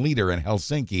foreign leader in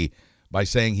Helsinki by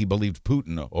saying he believed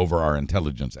Putin over our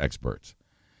intelligence experts.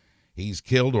 He's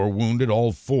killed or wounded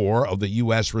all 4 of the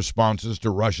U.S. responses to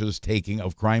Russia's taking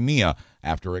of Crimea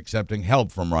after accepting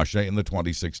help from Russia in the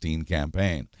 2016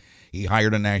 campaign. He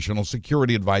hired a national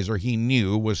security advisor he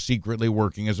knew was secretly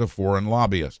working as a foreign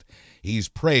lobbyist. He's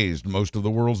praised most of the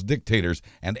world's dictators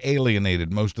and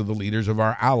alienated most of the leaders of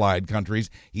our allied countries.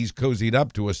 He's cozied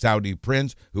up to a Saudi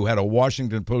prince who had a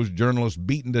Washington Post journalist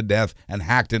beaten to death and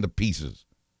hacked into pieces.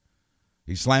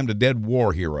 He slammed a dead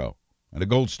war hero and a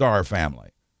Gold Star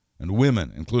family, and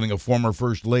women, including a former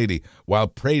First Lady, while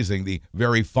praising the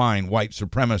very fine white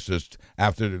supremacists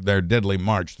after their deadly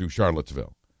march through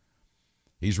Charlottesville.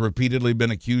 He's repeatedly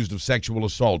been accused of sexual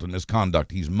assault and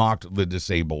misconduct. He's mocked the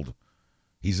disabled.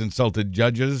 He's insulted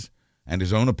judges and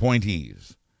his own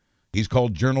appointees. He's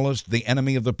called journalists the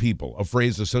enemy of the people, a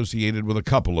phrase associated with a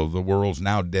couple of the world's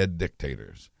now dead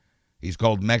dictators. He's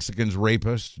called Mexicans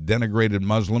rapists, denigrated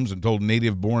Muslims, and told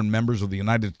native-born members of the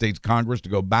United States Congress to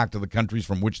go back to the countries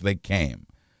from which they came.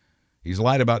 He's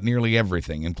lied about nearly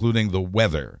everything, including the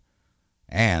weather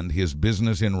and his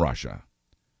business in Russia.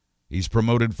 He's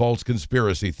promoted false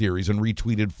conspiracy theories and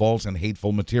retweeted false and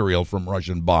hateful material from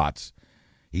Russian bots.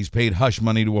 He's paid hush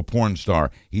money to a porn star.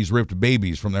 He's ripped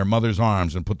babies from their mother's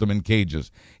arms and put them in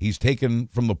cages. He's taken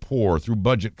from the poor through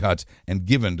budget cuts and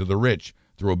given to the rich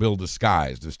through a bill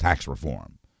disguised as tax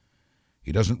reform.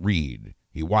 He doesn't read.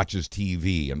 He watches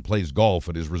TV and plays golf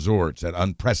at his resorts at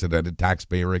unprecedented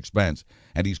taxpayer expense.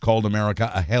 And he's called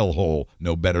America a hellhole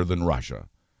no better than Russia.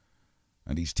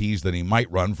 And he's teased that he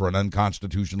might run for an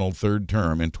unconstitutional third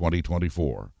term in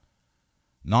 2024.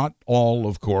 Not all,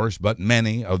 of course, but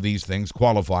many of these things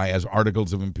qualify as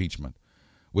articles of impeachment.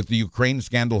 With the Ukraine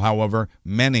scandal, however,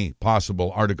 many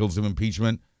possible articles of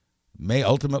impeachment may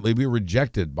ultimately be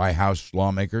rejected by House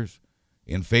lawmakers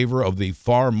in favor of the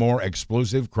far more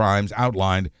explosive crimes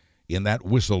outlined in that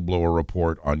whistleblower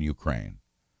report on Ukraine.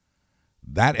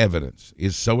 That evidence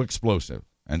is so explosive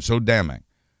and so damning,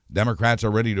 Democrats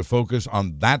are ready to focus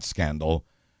on that scandal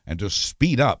and to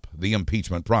speed up the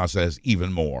impeachment process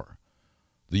even more.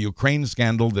 The Ukraine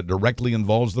scandal that directly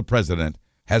involves the president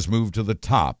has moved to the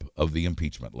top of the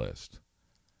impeachment list.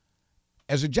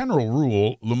 As a general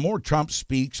rule, the more Trump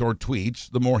speaks or tweets,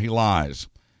 the more he lies.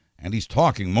 And he's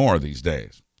talking more these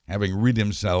days. Having rid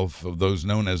himself of those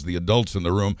known as the adults in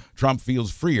the room, Trump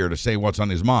feels freer to say what's on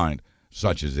his mind,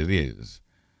 such as it is.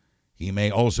 He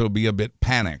may also be a bit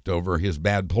panicked over his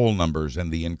bad poll numbers and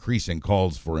the increasing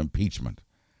calls for impeachment.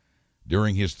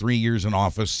 During his 3 years in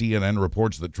office, CNN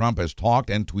reports that Trump has talked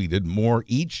and tweeted more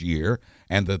each year,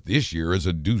 and that this year is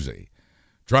a doozy.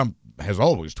 Trump has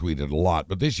always tweeted a lot,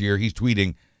 but this year he's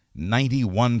tweeting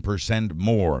 91%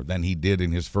 more than he did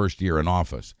in his first year in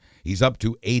office. He's up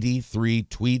to 83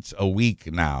 tweets a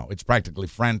week now. It's practically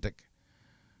frantic.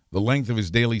 The length of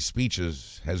his daily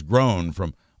speeches has grown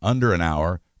from under an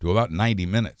hour to about 90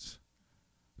 minutes.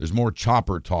 There's more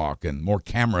chopper talk and more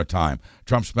camera time.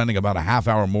 Trump's spending about a half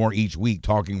hour more each week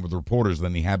talking with reporters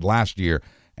than he had last year,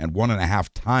 and 1.5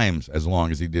 times as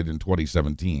long as he did in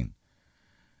 2017.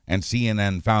 And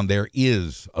CNN found there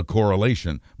is a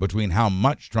correlation between how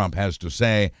much Trump has to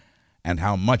say and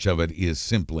how much of it is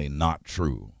simply not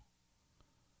true.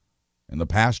 In the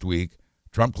past week,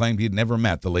 Trump claimed he'd never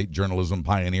met the late journalism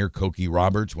pioneer Cokie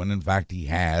Roberts, when in fact he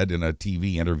had in a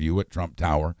TV interview at Trump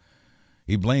Tower.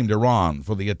 He blamed Iran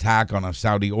for the attack on a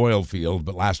Saudi oil field,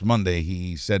 but last Monday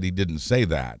he said he didn't say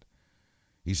that.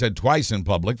 He said twice in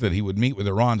public that he would meet with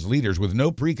Iran's leaders with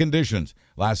no preconditions.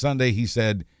 Last Sunday he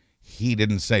said he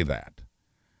didn't say that.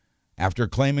 After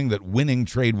claiming that winning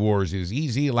trade wars is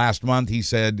easy, last month he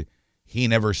said he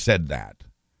never said that.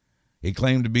 He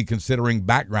claimed to be considering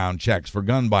background checks for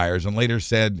gun buyers and later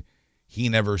said he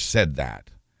never said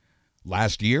that.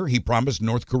 Last year, he promised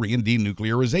North Korean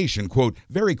denuclearization, quote,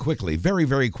 very quickly, very,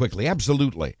 very quickly,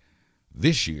 absolutely.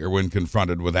 This year, when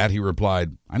confronted with that, he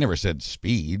replied, I never said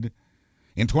speed.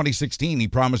 In 2016, he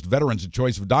promised veterans a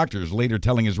choice of doctors, later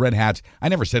telling his Red Hats, I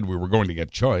never said we were going to get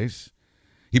choice.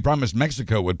 He promised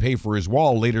Mexico would pay for his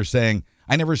wall, later saying,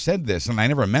 I never said this, and I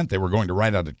never meant they were going to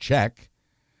write out a check.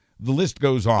 The list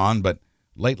goes on, but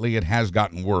lately it has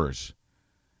gotten worse.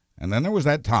 And then there was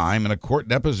that time in a court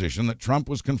deposition that Trump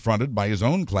was confronted by his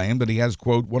own claim that he has,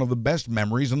 quote, one of the best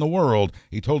memories in the world.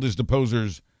 He told his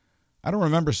deposers, I don't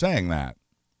remember saying that.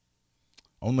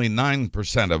 Only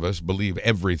 9% of us believe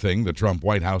everything the Trump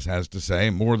White House has to say.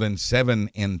 More than 7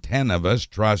 in 10 of us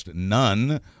trust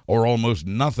none or almost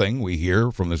nothing we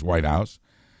hear from this White House.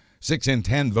 6 in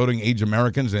 10 voting-age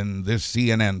Americans in this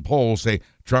CNN poll say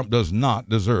Trump does not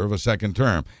deserve a second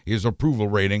term. His approval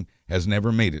rating has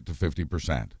never made it to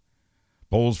 50%.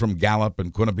 Polls from Gallup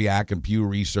and Quinnipiac and Pew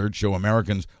Research show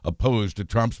Americans opposed to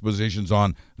Trump's positions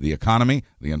on the economy,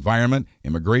 the environment,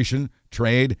 immigration,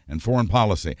 trade, and foreign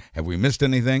policy. Have we missed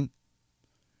anything?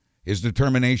 His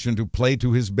determination to play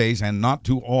to his base and not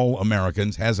to all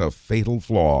Americans has a fatal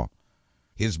flaw.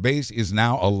 His base is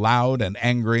now a loud and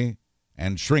angry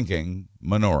and shrinking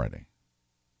minority.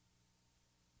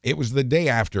 It was the day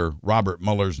after Robert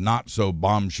Mueller's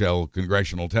not-so-bombshell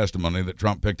congressional testimony that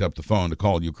Trump picked up the phone to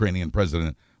call Ukrainian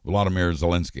President Volodymyr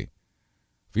Zelensky.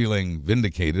 feeling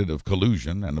vindicated of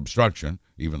collusion and obstruction,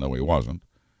 even though he wasn't,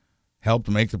 helped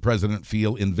make the president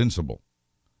feel invincible.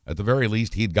 At the very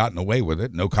least, he'd gotten away with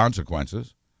it, no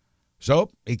consequences.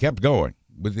 So he kept going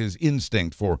with his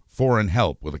instinct for foreign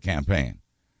help with the campaign.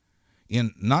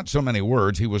 In not so many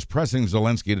words, he was pressing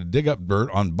Zelensky to dig up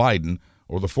dirt on Biden,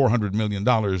 or the $400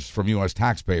 million from U.S.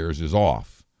 taxpayers is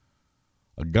off.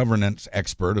 A governance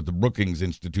expert at the Brookings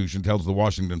Institution tells the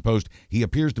Washington Post he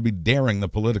appears to be daring the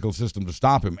political system to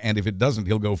stop him, and if it doesn't,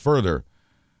 he'll go further.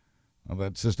 Well,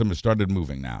 that system has started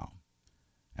moving now.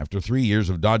 After 3 years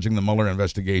of dodging the Mueller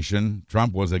investigation,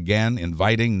 Trump was again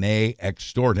inviting, nay,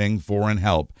 extorting foreign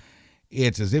help.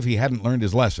 It's as if he hadn't learned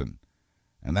his lesson,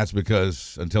 and that's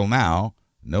because, until now,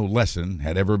 no lesson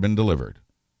had ever been delivered.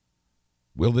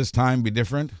 Will this time be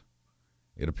different?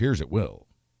 It appears it will.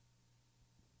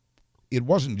 It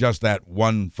wasn't just that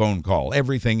one phone call.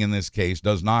 Everything in this case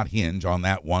does not hinge on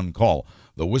that one call.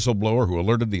 The whistleblower who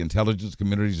alerted the intelligence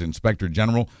community's inspector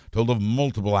general told of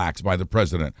multiple acts by the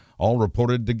president, all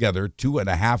reported together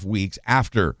 2.5 weeks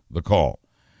after the call.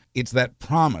 It's that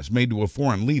promise made to a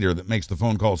foreign leader that makes the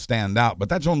phone call stand out, but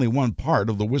that's only one part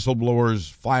of the whistleblower's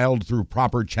filed through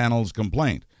proper channels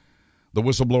complaint. The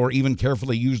whistleblower even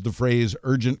carefully used the phrase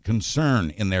urgent concern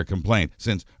in their complaint,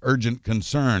 since urgent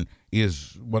concern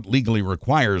is what legally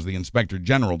requires the inspector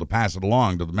general to pass it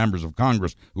along to the members of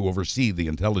Congress who oversee the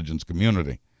intelligence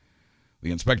community.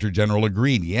 The inspector general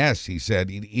agreed. Yes, he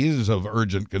said, it is of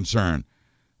urgent concern.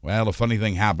 Well, a funny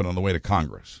thing happened on the way to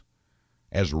Congress.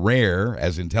 As rare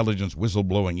as intelligence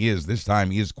whistleblowing is, this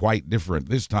time is quite different.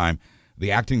 This time,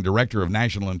 the acting director of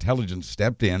national intelligence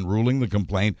stepped in, ruling the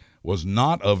complaint was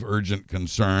not of urgent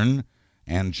concern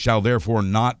and shall therefore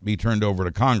not be turned over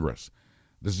to Congress.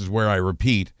 This is where I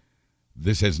repeat,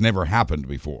 this has never happened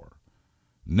before.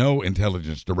 No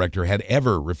intelligence director had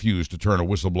ever refused to turn a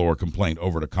whistleblower complaint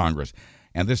over to Congress.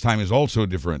 And this time is also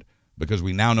different because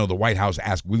we now know the White House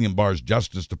asked William Barr's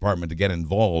Justice Department to get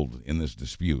involved in this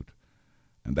dispute.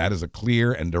 And that is a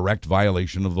clear and direct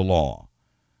violation of the law.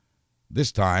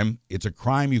 This time, it's a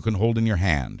crime you can hold in your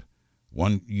hand,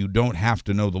 one you don't have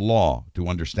to know the law to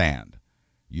understand.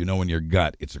 You know in your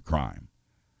gut it's a crime.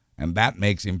 And that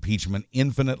makes impeachment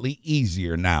infinitely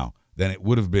easier now than it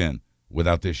would have been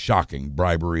without this shocking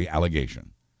bribery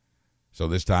allegation. So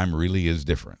this time really is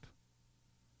different.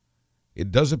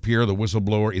 It does appear the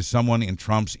whistleblower is someone in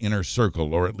Trump's inner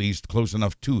circle, or at least close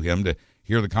enough to him to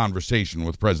hear the conversation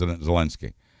with President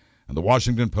Zelensky. And the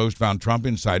Washington Post found Trump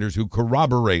insiders who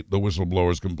corroborate the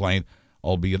whistleblower's complaint,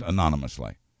 albeit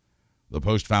anonymously. The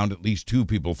Post found at least 2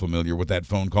 people familiar with that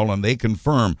phone call, and they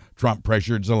confirm Trump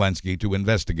pressured Zelensky to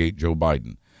investigate Joe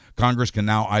Biden. Congress can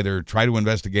now either try to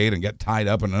investigate and get tied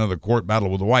up in another court battle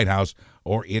with the White House,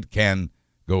 or it can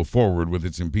go forward with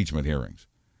its impeachment hearings.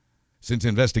 Since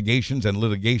investigations and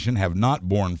litigation have not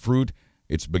borne fruit,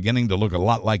 it's beginning to look a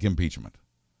lot like impeachment.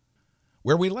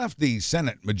 Where we left the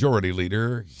Senate Majority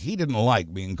Leader, he didn't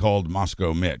like being called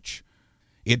Moscow Mitch.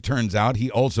 It turns out he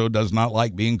also does not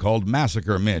like being called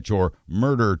Massacre Mitch or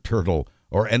Murder Turtle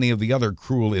or any of the other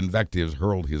cruel invectives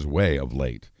hurled his way of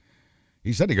late.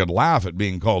 He said he could laugh at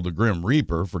being called the Grim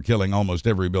Reaper for killing almost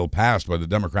every bill passed by the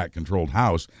Democrat-controlled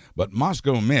House, but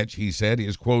Moscow Mitch, he said,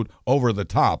 is, quote, over the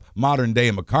top,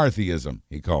 modern-day McCarthyism,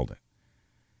 he called it.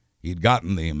 He'd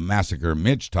gotten the Massacre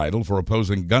Mitch title for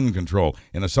opposing gun control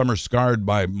in a summer scarred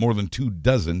by more than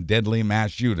 24 deadly mass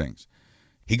shootings.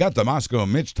 He got the Moscow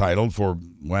Mitch title for,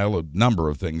 well, a number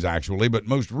of things, actually, but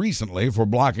most recently for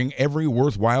blocking every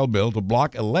worthwhile bill to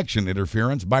block election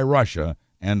interference by Russia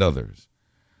and others.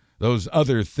 Those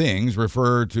other things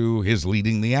refer to his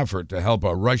leading the effort to help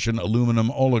a Russian aluminum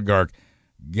oligarch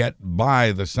get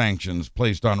by the sanctions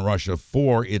placed on Russia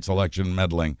for its election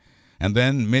meddling. And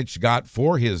then Mitch got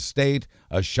for his state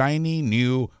a shiny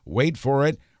new, wait for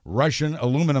it, Russian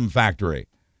aluminum factory.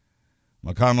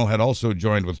 McConnell had also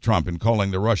joined with Trump in calling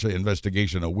the Russia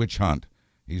investigation a witch hunt.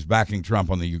 He's backing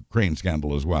Trump on the Ukraine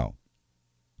scandal as well.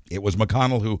 It was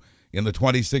McConnell who, in the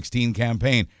 2016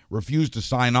 campaign, refused to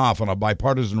sign off on a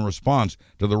bipartisan response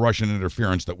to the Russian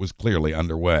interference that was clearly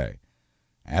underway.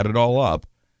 Add it all up,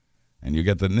 and you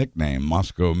get the nickname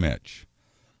Moscow Mitch.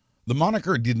 The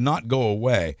moniker did not go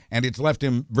away, and it's left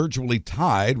him virtually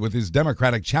tied with his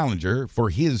Democratic challenger for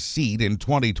his seat in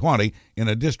 2020 in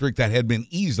a district that had been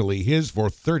easily his for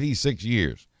 36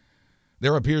 years.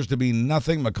 There appears to be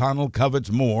nothing McConnell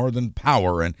covets more than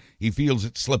power, and he feels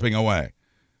it slipping away.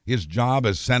 His job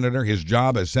as senator, his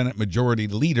job as Senate Majority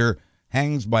Leader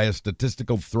hangs by a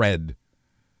statistical thread.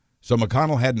 So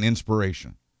McConnell had an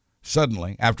inspiration.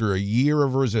 Suddenly, after a year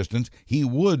of resistance, he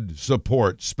would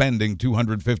support spending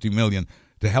 $250 million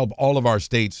to help all of our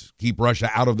states keep Russia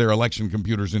out of their election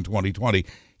computers in 2020.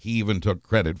 He even took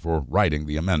credit for writing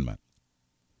the amendment.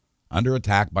 Under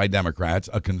attack by Democrats,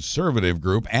 a conservative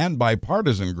group, and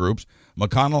bipartisan groups,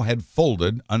 McConnell had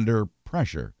folded under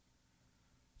pressure.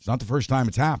 It's not the first time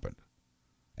it's happened.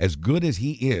 As good as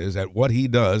he is at what he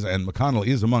does, and McConnell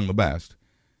is among the best,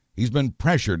 he's been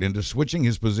pressured into switching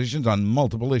his positions on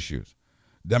multiple issues.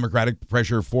 Democratic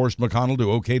pressure forced McConnell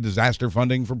to okay disaster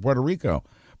funding for Puerto Rico.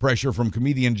 Pressure from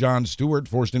comedian Jon Stewart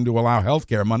forced him to allow health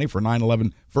care money for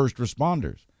 9/11 first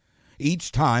responders.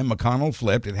 Each time McConnell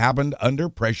flipped, it happened under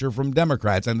pressure from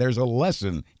Democrats, and there's a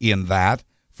lesson in that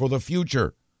for the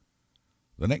future.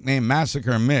 The nickname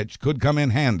Massacre Mitch could come in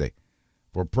handy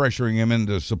for pressuring him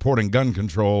into supporting gun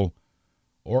control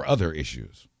or other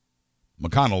issues.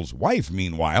 McConnell's wife,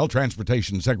 meanwhile,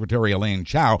 Transportation Secretary Elaine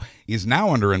Chao, is now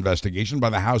under investigation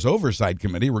by the House Oversight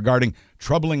Committee regarding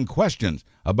troubling questions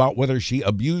about whether she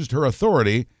abused her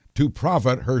authority to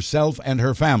profit herself and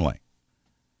her family.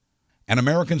 An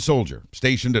American soldier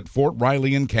stationed at Fort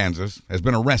Riley in Kansas has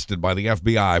been arrested by the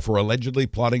FBI for allegedly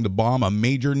plotting to bomb a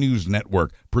major news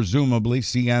network, presumably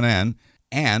CNN,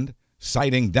 and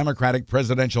citing Democratic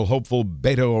presidential hopeful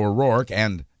Beto O'Rourke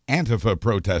and Antifa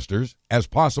protesters as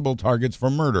possible targets for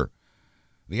murder.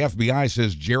 The FBI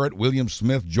says Jarrett William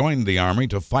Smith joined the Army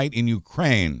to fight in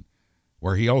Ukraine,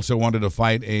 where he also wanted to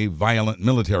fight a violent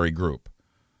military group.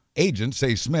 Agents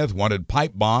say Smith wanted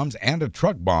pipe bombs and a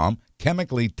truck bomb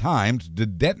chemically timed to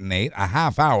detonate a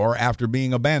half hour after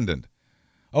being abandoned.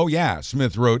 "Oh yeah,"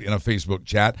 Smith wrote in a Facebook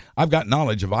chat, "I've got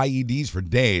knowledge of IEDs for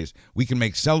days. We can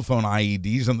make cell phone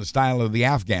IEDs in the style of the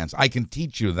Afghans. I can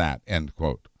teach you that," end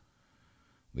quote.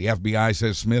 The FBI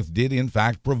says Smith did in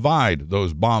fact provide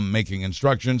those bomb-making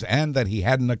instructions and that he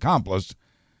had an accomplice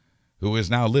who is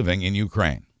now living in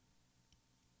Ukraine.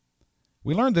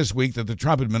 We learned this week that the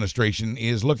Trump administration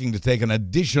is looking to take an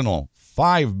additional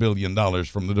 $5 billion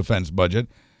from the defense budget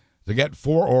to get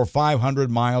 400 or 500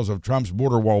 miles of Trump's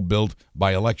border wall built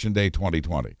by Election Day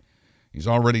 2020. He's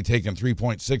already taken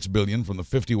 $3.6 billion from the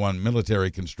 51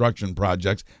 military construction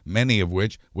projects, many of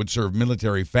which would serve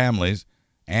military families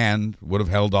and would have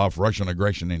held off Russian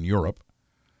aggression in Europe.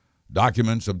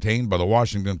 Documents obtained by the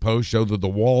Washington Post show that the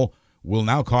wall will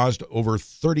now cost over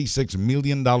 $36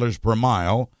 million per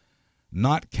mile,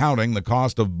 not counting the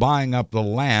cost of buying up the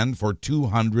land for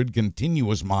 200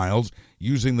 continuous miles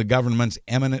using the government's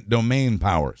eminent domain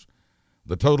powers.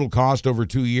 The total cost over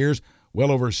 2 years,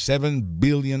 well over $7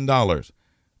 billion,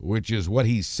 which is what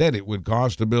he said it would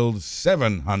cost to build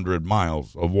 700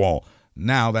 miles of wall.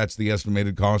 Now that's the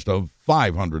estimated cost of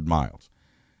 500 miles.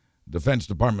 Defense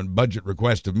Department budget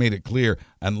requests have made it clear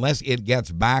unless it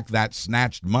gets back that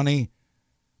snatched money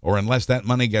or unless that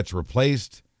money gets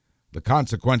replaced, the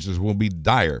consequences will be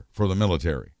dire for the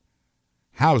military.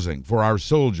 Housing for our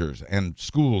soldiers and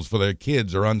schools for their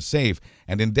kids are unsafe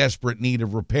and in desperate need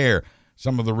of repair.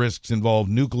 Some of the risks involve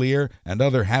nuclear and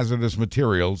other hazardous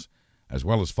materials, as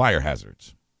well as fire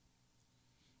hazards.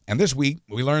 And this week,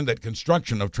 we learned that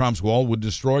construction of Trump's wall would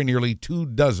destroy nearly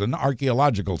 24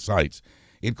 archaeological sites.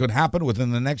 It could happen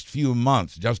within the next few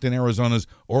months, just in Arizona's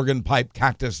Organ Pipe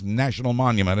Cactus National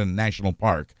Monument and National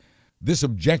Park. This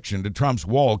objection to Trump's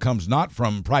wall comes not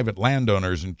from private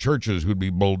landowners and churches who'd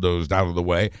be bulldozed out of the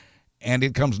way, and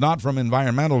it comes not from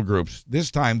environmental groups.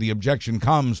 This time, the objection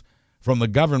comes from the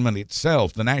government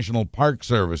itself, the National Park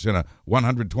Service, in a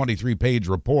 123-page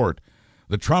report.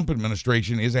 The Trump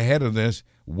administration is ahead of this,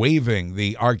 waiving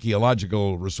the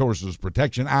Archaeological Resources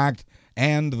Protection Act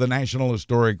and the National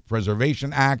Historic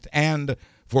Preservation Act and,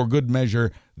 for good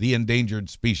measure, the Endangered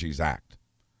Species Act.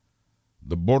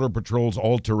 The Border Patrol's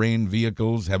all-terrain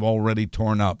vehicles have already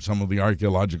torn up some of the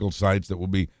archaeological sites that will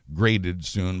be graded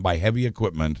soon by heavy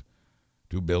equipment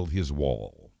to build his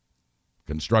wall.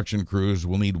 Construction crews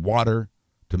will need water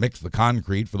to mix the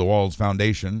concrete for the wall's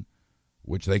foundation,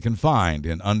 which they can find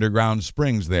in underground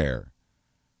springs there,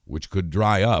 which could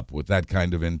dry up with that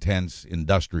kind of intense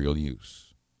industrial use.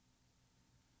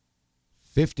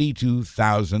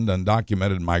 52,000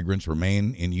 undocumented migrants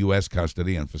remain in U.S.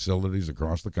 custody in facilities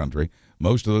across the country,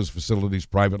 most of those facilities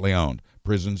privately owned,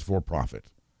 prisons for profit.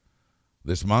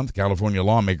 This month, California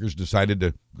lawmakers decided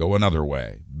to go another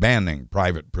way, banning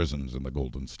private prisons in the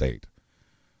Golden State.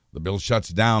 The bill shuts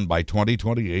down by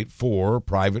 2028 4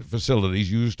 private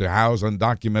facilities used to house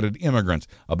undocumented immigrants,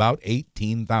 about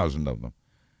 18,000 of them.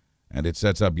 And it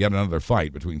sets up yet another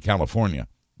fight between California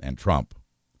and Trump.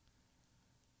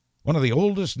 One of the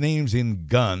oldest names in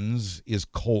guns is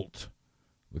Colt.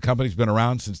 The company's been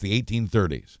around since the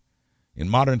 1830s. In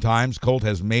modern times, Colt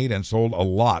has made and sold a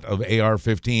lot of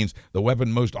AR-15s, the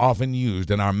weapon most often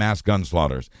used in our mass gun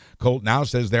slaughters. Colt now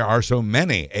says there are so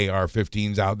many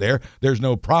AR-15s out there, there's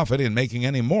no profit in making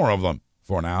any more of them,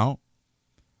 for now.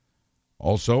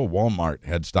 Also, Walmart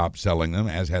had stopped selling them,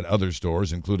 as had other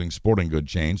stores, including sporting good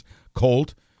chains.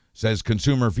 Colt says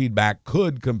consumer feedback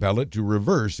could compel it to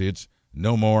reverse its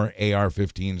no more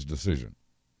AR-15s decision.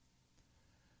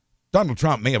 Donald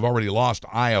Trump may have already lost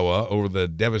Iowa over the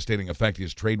devastating effect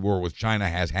his trade war with China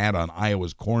has had on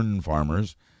Iowa's corn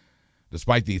farmers.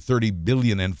 Despite the $30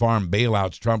 billion in farm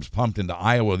bailouts Trump's pumped into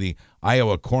Iowa, the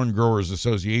Iowa Corn Growers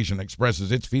Association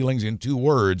expresses its feelings in two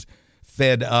words: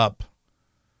 fed up.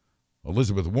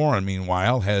 Elizabeth Warren,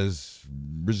 meanwhile, has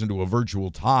risen to a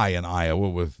virtual tie in Iowa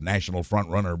with national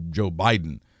frontrunner Joe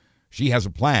Biden. She has a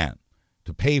plan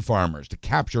to pay farmers to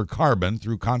capture carbon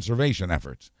through conservation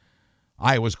efforts.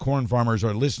 Iowa's corn farmers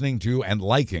are listening to and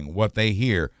liking what they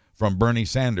hear from Bernie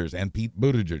Sanders and Pete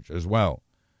Buttigieg as well.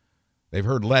 They've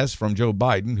heard less from Joe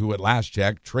Biden, who at last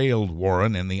check trailed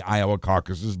Warren in the Iowa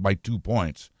caucuses by 2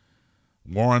 points.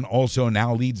 Warren also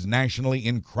now leads nationally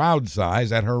in crowd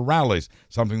size at her rallies,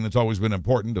 something that's always been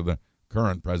important to the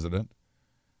current president.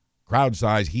 Crowd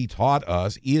size, he taught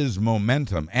us, is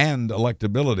momentum and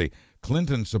electability.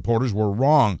 Clinton supporters were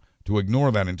wrong to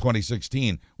ignore that in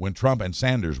 2016 when Trump and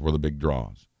Sanders were the big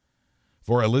draws.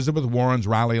 For Elizabeth Warren's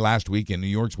rally last week in New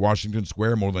York's Washington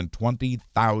Square, more than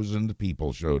 20,000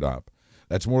 people showed up.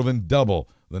 That's more than double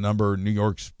the number New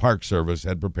York's Park Service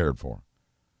had prepared for.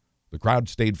 The crowd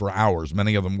stayed for hours,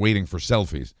 many of them waiting for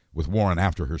selfies with Warren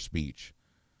after her speech.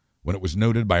 When it was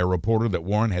noted by a reporter that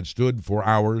Warren had stood for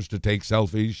hours to take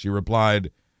selfies, she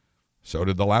replied, "So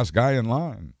did the last guy in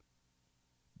line."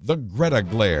 The Greta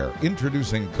Glare,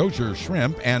 introducing kosher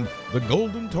shrimp and the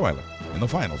golden toilet in the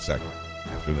final segment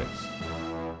after this.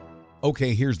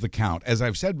 Okay, here's the count. As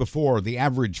I've said before, the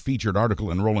average featured article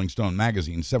in Rolling Stone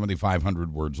magazine,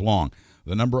 7,500 words long.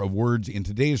 The number of words in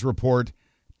today's report,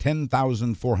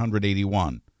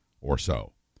 10,481 or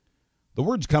so. The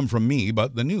words come from me,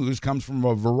 but the news comes from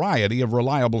a variety of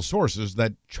reliable sources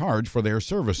that charge for their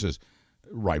services,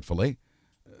 rightfully.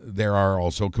 There are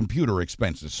also computer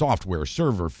expenses, software,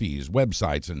 server fees,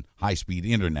 websites, and high-speed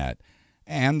internet,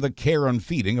 and the care and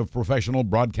feeding of professional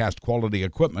broadcast quality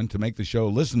equipment to make the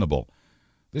show listenable.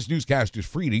 This newscast is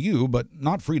free to you, but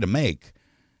not free to make.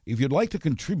 If you'd like to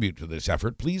contribute to this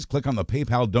effort, please click on the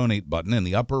PayPal donate button in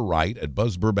the upper right at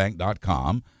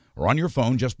buzzburbank.com or on your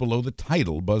phone just below the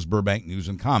title, Buzz Burbank News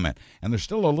and Comment. And there's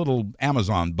still a little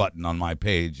Amazon button on my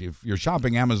page. If you're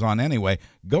shopping Amazon anyway,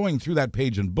 going through that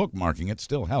page and bookmarking it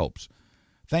still helps.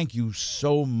 Thank you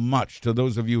so much to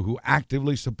those of you who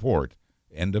actively support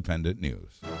independent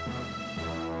news.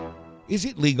 Is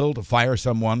it legal to fire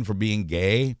someone for being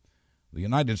gay? The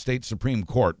United States Supreme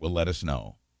Court will let us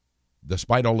know.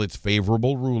 Despite all its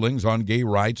favorable rulings on gay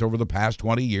rights over the past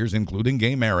 20 years, including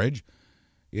gay marriage,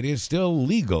 it is still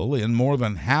legal in more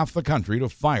than half the country to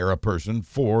fire a person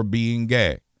for being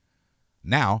gay.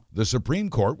 Now, the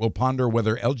Supreme Court will ponder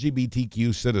whether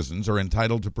LGBTQ citizens are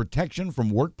entitled to protection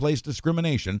from workplace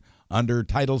discrimination under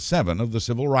Title VII of the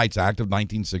Civil Rights Act of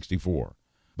 1964.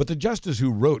 But the justice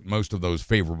who wrote most of those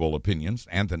favorable opinions,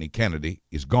 Anthony Kennedy,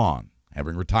 is gone,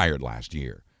 having retired last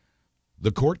year.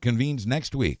 The court convenes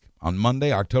next week on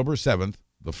Monday, October 7th,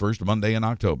 the first Monday in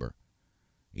October.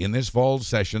 In this fall's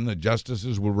session, the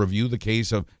justices will review the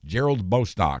case of Gerald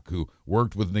Bostock, who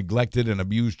worked with neglected and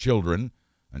abused children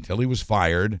until he was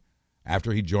fired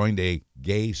after he joined a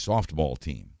gay softball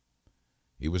team.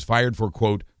 He was fired for,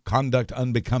 quote, conduct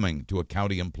unbecoming to a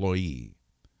county employee.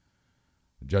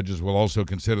 The judges will also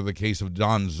consider the case of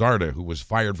Don Zarda, who was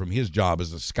fired from his job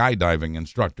as a skydiving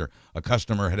instructor. A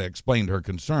customer had explained her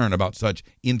concern about such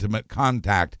intimate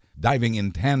contact, diving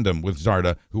in tandem with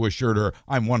Zarda, who assured her,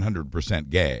 "I'm 100%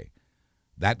 gay."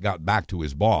 That got back to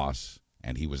his boss,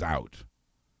 and he was out.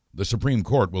 The Supreme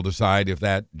Court will decide if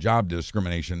that job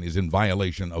discrimination is in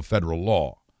violation of federal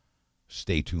law.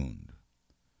 Stay tuned.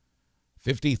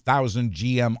 50,000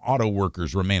 GM auto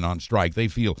workers remain on strike. They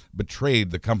feel betrayed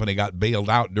the company got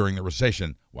bailed out during the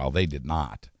recession, while they did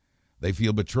not. They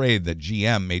feel betrayed that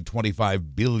GM made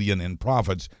 $25 billion in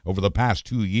profits over the past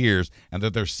 2 years and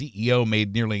that their CEO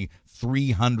made nearly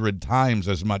 300 times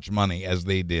as much money as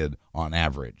they did on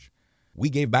average.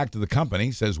 "We gave back to the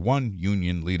company," says one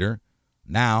union leader.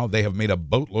 "Now they have made a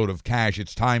boatload of cash.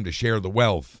 It's time to share the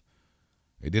wealth."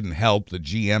 It didn't help that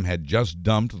GM had just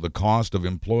dumped the cost of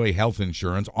employee health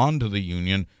insurance onto the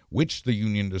union, which the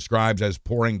union describes as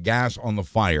pouring gas on the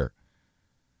fire.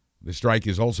 The strike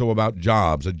is also about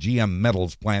jobs. A GM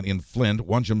metals plant in Flint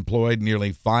once employed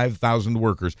nearly 5,000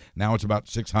 workers. Now it's about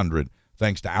 600.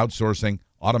 thanks to outsourcing,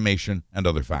 automation, and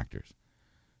other factors.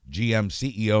 GM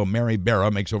CEO Mary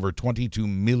Barra makes over $22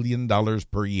 million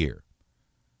per year.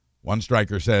 One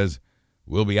striker says,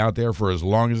 "We'll be out there for as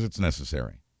long as it's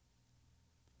necessary."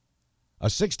 A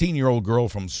 16-year-old girl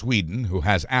from Sweden who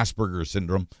has Asperger's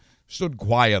syndrome stood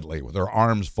quietly with her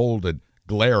arms folded,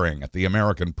 glaring at the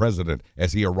American president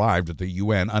as he arrived at the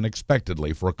UN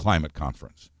unexpectedly for a climate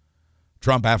conference.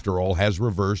 Trump, after all, has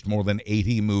reversed more than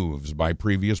 80 moves by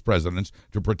previous presidents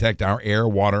to protect our air,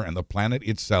 water, and the planet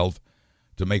itself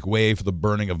to make way for the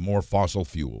burning of more fossil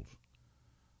fuels.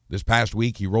 This past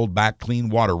week, he rolled back clean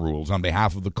water rules on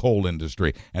behalf of the coal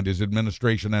industry, and his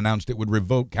administration announced it would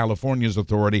revoke California's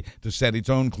authority to set its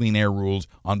own clean air rules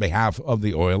on behalf of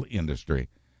the oil industry.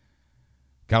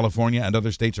 California and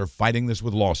other states are fighting this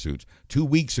with lawsuits. 2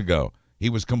 weeks ago, he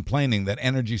was complaining that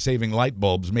energy-saving light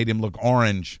bulbs made him look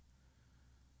orange.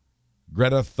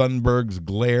 Greta Thunberg's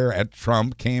glare at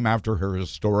Trump came after her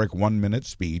historic one-minute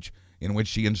speech in which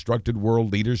she instructed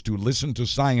world leaders to listen to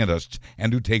scientists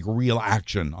and to take real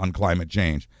action on climate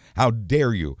change. "How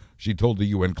dare you," she told the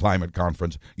UN climate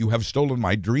conference. "You have stolen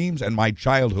my dreams and my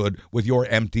childhood with your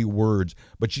empty words."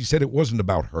 But she said it wasn't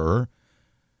about her.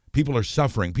 "People are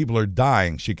suffering. People are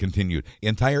dying," she continued.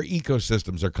 "Entire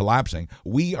ecosystems are collapsing.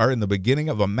 We are in the beginning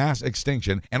of a mass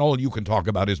extinction, and all you can talk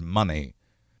about is money.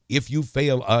 If you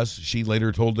fail us," she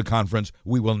later told the conference,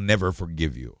 "we will never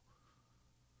forgive you."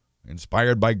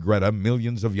 Inspired by Greta,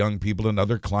 millions of young people and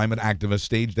other climate activists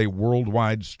staged a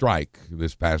worldwide strike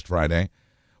this past Friday.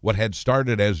 What had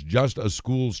started as just a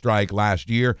school strike last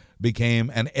year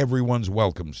became an everyone's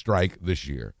welcome strike this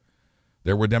year.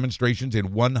 There were demonstrations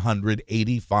in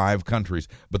 185 countries,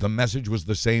 but the message was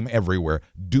the same everywhere: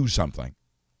 do something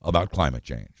about climate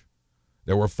change.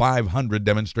 There were 500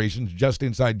 demonstrations just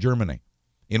inside Germany.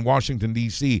 In Washington,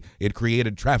 D.C., it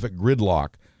created traffic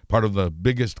gridlock, part of the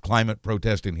biggest climate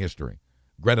protest in history.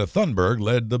 Greta Thunberg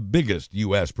led the biggest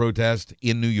U.S. protest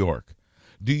in New York.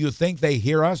 "Do you think they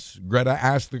hear us?" Greta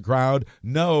asked the crowd.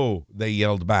 "No," they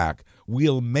yelled back.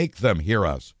 "We'll make them hear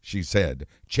us," she said.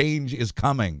 "Change is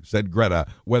coming," said Greta,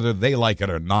 whether they like it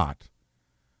or not.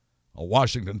 A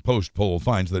Washington Post poll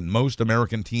finds that most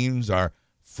American teens are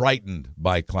frightened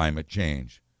by climate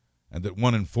change and that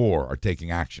 1 in 4 are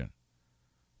taking action.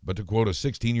 But to quote a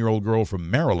 16-year-old girl from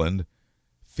Maryland,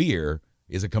 "Fear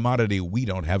is a commodity we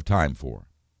don't have time for."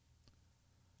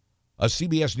 A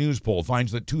CBS News poll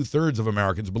finds that 2/3 of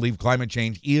Americans believe climate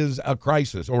change is a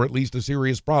crisis, or at least a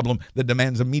serious problem that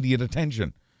demands immediate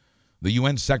attention. The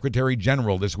UN Secretary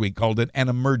General this week called it an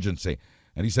emergency,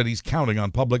 and he said he's counting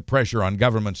on public pressure on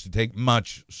governments to take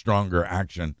much stronger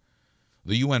action.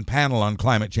 The UN panel on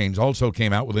climate change also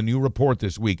came out with a new report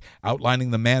this week outlining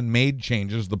the man-made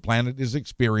changes the planet is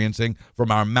experiencing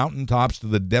from our mountaintops to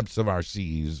the depths of our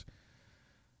seas.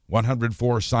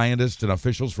 104 scientists and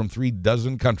officials from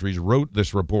 36 countries wrote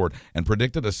this report and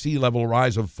predicted a sea level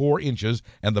rise of 4 inches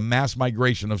and the mass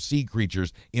migration of sea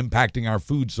creatures impacting our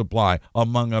food supply,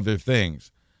 among other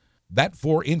things. That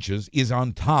 4 inches is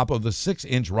on top of the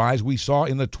 6-inch rise we saw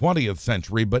in the 20th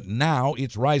century, but now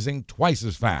it's rising twice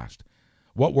as fast.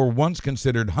 What were once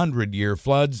considered 100-year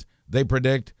floods, they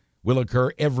predict, will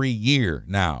occur every year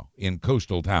now in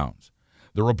coastal towns.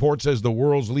 The report says the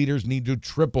world's leaders need to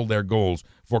triple their goals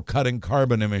for cutting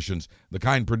carbon emissions, the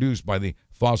kind produced by the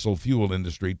fossil fuel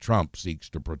industry Trump seeks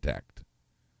to protect.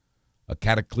 A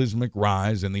cataclysmic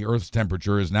rise in the Earth's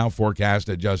temperature is now forecast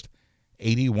at just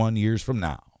 81 years from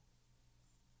now.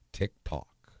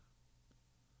 Tick-tock.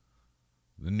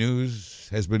 The news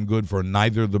has been good for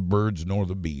neither the birds nor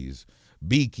the bees.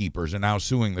 Beekeepers are now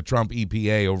suing the Trump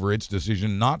EPA over its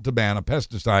decision not to ban a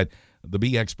pesticide the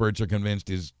bee experts are convinced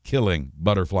is killing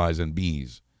butterflies and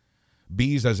bees.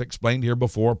 Bees, as explained here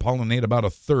before, pollinate about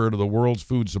 1/3 of the world's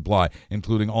food supply,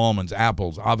 including almonds,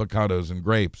 apples, avocados, and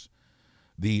grapes.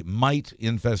 The mite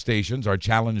infestations are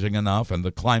challenging enough, and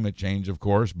the climate change, of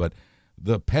course, but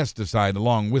the pesticide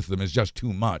along with them is just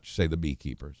too much, say the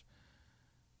beekeepers.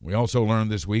 We also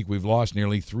learned this week we've lost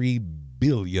nearly 3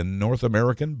 billion North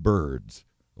American birds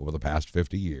over the past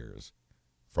 50 years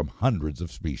from hundreds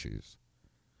of species.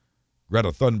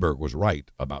 Greta Thunberg was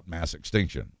right about mass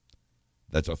extinction.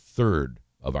 That's 1/3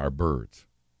 of our birds.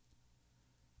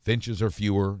 Finches are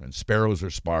fewer and sparrows are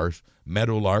sparse.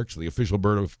 Meadowlarks, the official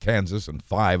bird of Kansas and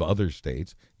 5 other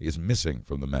states, is missing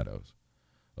from the meadows.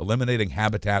 Eliminating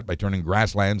habitat by turning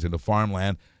grasslands into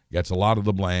farmland gets a lot of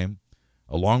the blame,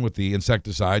 along with the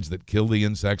insecticides that kill the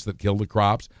insects that kill the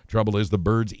crops. Trouble is the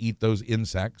birds eat those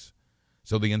insects,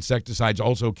 so the insecticides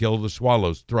also kill the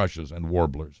swallows, thrushes, and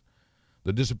warblers.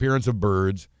 The disappearance of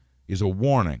birds is a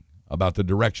warning about the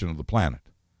direction of the planet.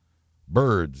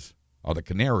 Birds are the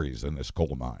canaries in this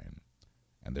coal mine,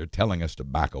 and they're telling us to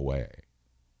back away.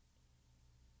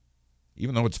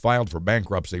 Even though it's filed for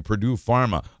bankruptcy, Purdue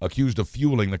Pharma, accused of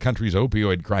fueling the country's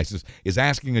opioid crisis, is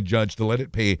asking a judge to let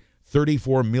it pay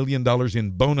 $34 million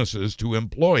in bonuses to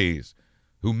employees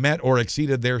who met or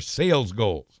exceeded their sales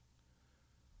goals.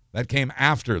 That came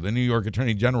after the New York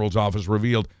Attorney General's office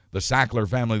revealed the Sackler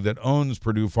family that owns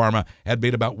Purdue Pharma had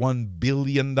made about $1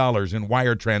 billion in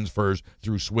wire transfers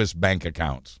through Swiss bank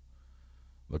accounts.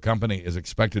 The company is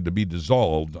expected to be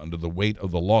dissolved under the weight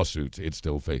of the lawsuits it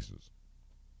still faces.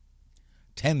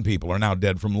 10 people are now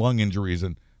dead from lung injuries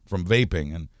and from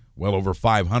vaping, and well over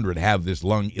 500 have this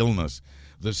lung illness.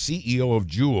 The CEO of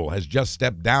Juul has just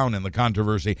stepped down in the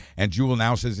controversy, and Juul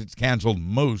now says it's canceled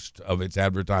most of its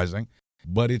advertising.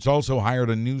 But it's also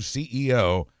hired a new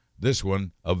CEO, this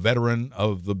one a veteran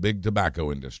of the big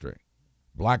tobacco industry.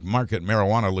 Black market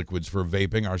marijuana liquids for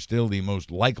vaping are still the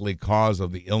most likely cause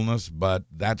of the illness, but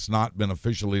that's not been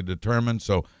officially determined,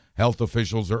 so health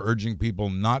officials are urging people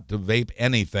not to vape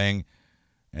anything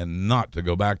and not to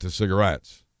go back to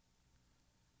cigarettes.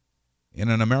 In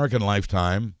an American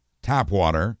lifetime, tap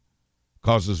water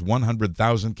causes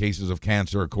 100,000 cases of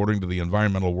cancer, according to the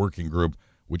Environmental Working Group,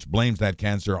 which blames that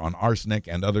cancer on arsenic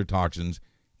and other toxins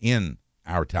in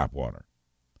our tap water.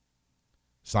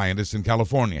 Scientists in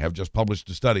California have just published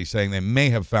a study saying they may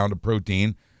have found a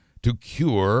protein to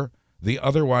cure the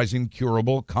otherwise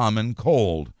incurable common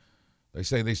cold. They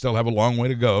say they still have a long way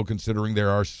to go, considering there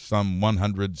are some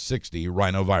 160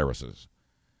 rhinoviruses.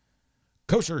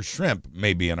 Kosher shrimp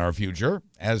may be in our future,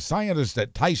 as scientists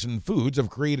at Tyson Foods have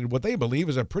created what they believe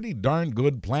is a pretty darn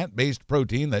good plant-based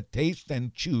protein that tastes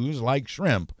and chews like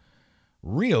shrimp.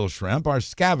 Real shrimp are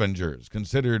scavengers,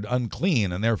 considered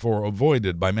unclean and therefore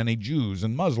avoided by many Jews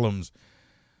and Muslims.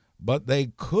 But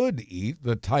they could eat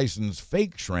the Tyson's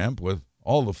fake shrimp with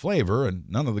all the flavor and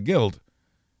none of the guilt.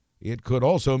 It could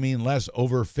also mean less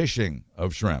overfishing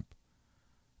of shrimp.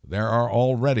 There are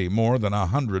already more than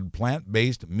 100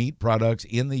 plant-based meat products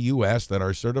in the U.S. that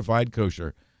are certified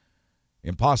kosher.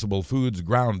 Impossible Foods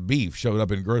ground beef showed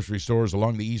up in grocery stores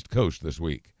along the East Coast this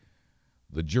week.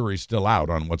 The jury's still out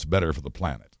on what's better for the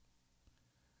planet.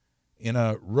 In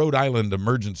a Rhode Island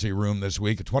emergency room this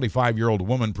week, a 25-year-old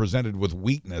woman presented with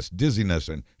weakness, dizziness,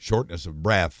 and shortness of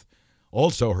breath.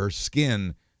 Also, her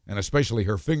skin, and especially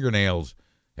her fingernails,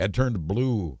 had turned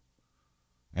blue,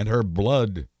 and her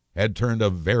blood had turned a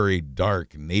very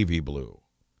dark navy blue.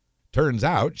 Turns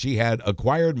out she had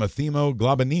acquired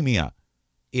methemoglobinemia.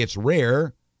 It's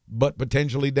rare, but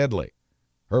potentially deadly.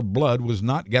 Her blood was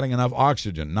not getting enough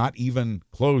oxygen, not even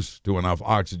close to enough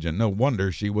oxygen. No wonder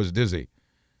she was dizzy.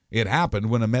 It happened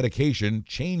when a medication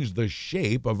changed the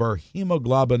shape of her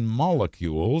hemoglobin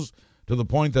molecules to the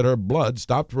point that her blood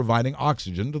stopped providing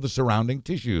oxygen to the surrounding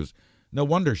tissues. No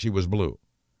wonder she was blue.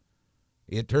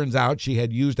 It turns out she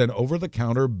had used an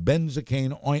over-the-counter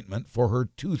benzocaine ointment for her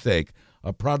toothache,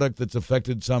 a product that's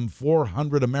affected some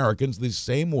 400 Americans the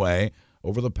same way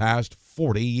over the past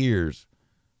 40 years.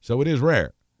 So it is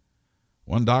rare.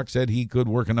 One doc said he could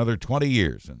work another 20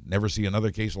 years and never see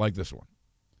another case like this one.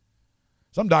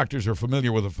 Some doctors are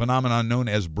familiar with a phenomenon known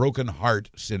as broken heart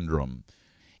syndrome.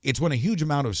 It's when a huge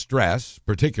amount of stress,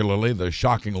 particularly the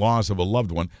shocking loss of a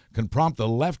loved one, can prompt the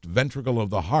left ventricle of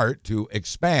the heart to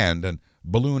expand and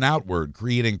balloon outward,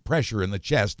 creating pressure in the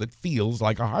chest that feels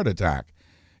like a heart attack.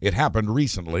 It happened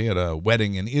recently at a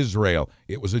wedding in Israel.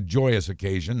 It was a joyous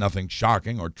occasion. Nothing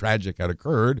shocking or tragic had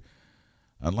occurred,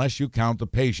 unless you count the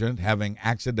patient having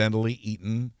accidentally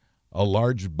eaten a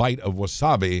large bite of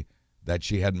wasabi that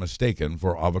she had mistaken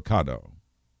for avocado.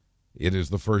 It is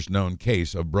the first known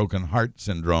case of broken heart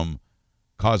syndrome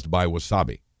caused by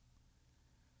wasabi.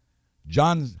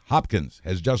 Johns Hopkins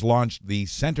has just launched the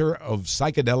Center of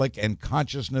Psychedelic and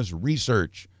Consciousness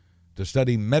Research to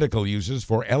study medical uses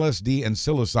for LSD and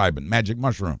psilocybin, magic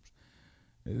mushrooms.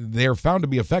 They are found to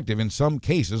be effective in some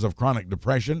cases of chronic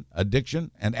depression,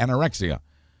 addiction, and anorexia.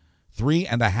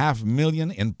 $3.5 million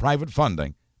in private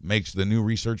funding makes the new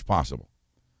research possible.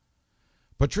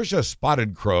 Patricia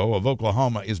Spotted Crow of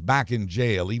Oklahoma is back in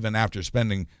jail even after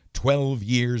spending 12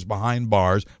 years behind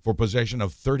bars for possession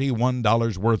of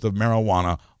 $31 worth of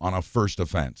marijuana on a first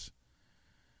offense.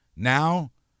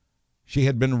 Now, she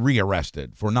had been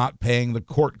rearrested for not paying the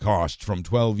court costs from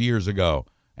 12 years ago,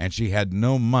 and she had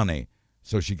no money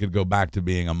so she could go back to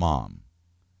being a mom.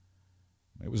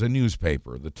 It was a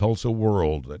newspaper, the Tulsa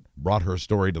World, that brought her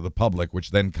story to the public,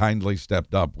 which then kindly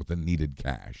stepped up with the needed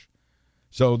cash.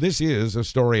 So this is a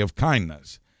story of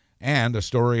kindness and a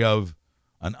story of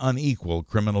an unequal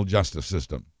criminal justice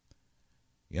system.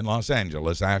 In Los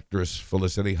Angeles, actress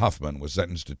Felicity Huffman was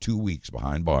sentenced to 2 weeks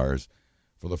behind bars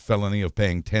for the felony of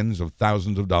paying tens of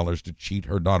thousands of dollars to cheat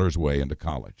her daughter's way into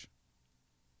college.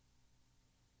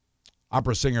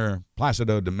 Opera singer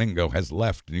Placido Domingo has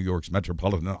left New York's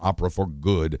Metropolitan Opera for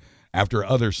good after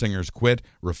other singers quit,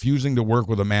 refusing to work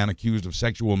with a man accused of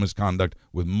sexual misconduct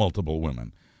with multiple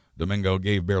women. Domingo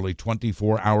gave barely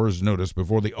 24 hours' notice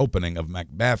before the opening of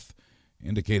Macbeth,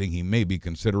 indicating he may be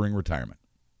considering retirement.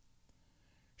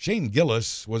 Shane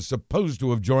Gillis was supposed to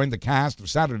have joined the cast of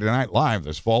Saturday Night Live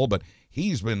this fall, but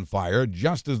he's been fired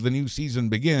just as the new season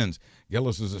begins.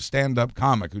 Gillis is a stand-up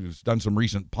comic who's done some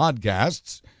recent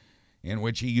podcasts in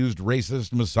which he used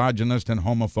racist, misogynist, and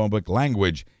homophobic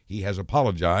language. He has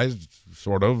apologized,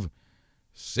 sort of.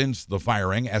 Since the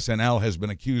firing, SNL has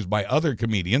been accused by other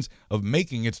comedians of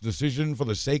making its decision for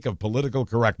the sake of political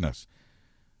correctness.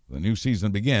 The new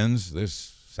season begins this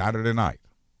Saturday night.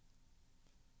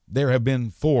 There have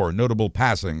been 4 notable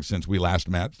passings since we last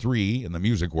met, 3 in the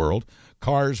music world.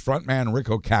 Cars frontman Rick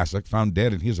Ocasek found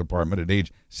dead in his apartment at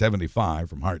age 75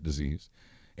 from heart disease.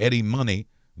 Eddie Money,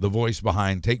 the voice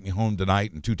behind Take Me Home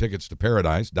Tonight and 2 Tickets to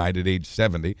Paradise, died at age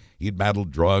 70. He'd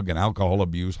battled drug and alcohol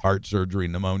abuse, heart surgery,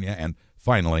 pneumonia, and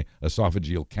finally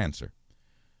esophageal cancer.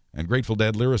 And Grateful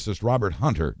Dead lyricist Robert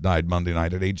Hunter died Monday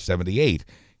night at age 78.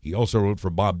 He also wrote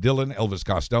for Bob Dylan, Elvis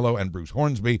Costello, and Bruce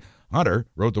Hornsby. Hunter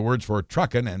wrote the words for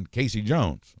Truckin' and Casey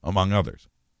Jones, among others.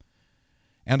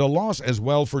 And a loss as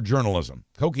well for journalism.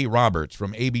 Cokie Roberts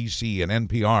from ABC and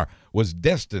NPR was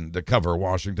destined to cover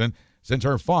Washington since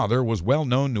her father was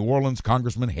well-known New Orleans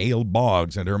Congressman Hale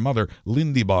Boggs, and her mother,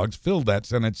 Lindy Boggs, filled that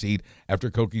Senate seat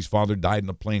after Cokie's father died in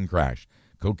a plane crash.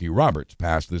 Cokie Roberts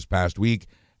passed this past week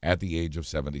at the age of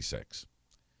 76.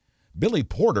 Billy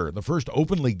Porter, the first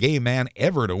openly gay man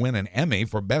ever to win an Emmy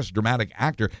for Best Dramatic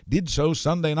Actor, did so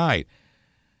Sunday night,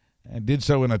 and did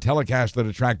so in a telecast that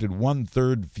attracted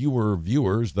 1/3 fewer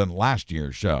viewers than last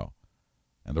year's show,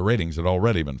 and the ratings had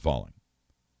already been falling.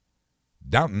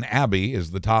 Downton Abbey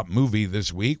is the top movie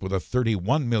this week with a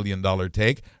 $31 million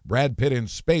take. Brad Pitt in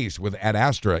space with Ad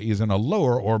Astra is in a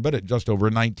lower orbit at just over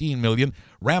 $19 million.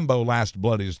 Rambo Last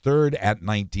Blood is third at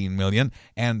 $19 million.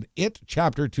 And It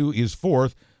Chapter 2 is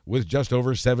fourth with just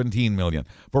over $17 million.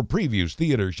 For previews,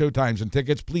 theaters, showtimes, and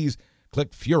tickets, please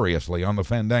click furiously on the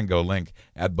Fandango link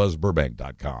at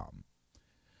buzzburbank.com.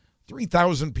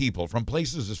 3,000 people from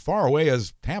places as far away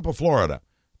as Tampa, Florida,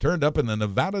 turned up in the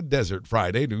Nevada desert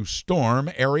Friday to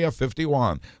storm Area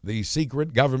 51, the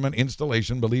secret government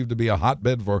installation believed to be a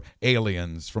hotbed for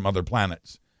aliens from other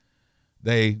planets.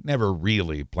 They never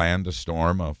really planned to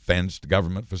storm a fenced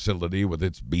government facility with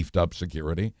its beefed-up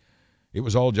security. It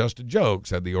was all just a joke,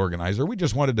 said the organizer. We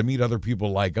just wanted to meet other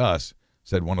people like us,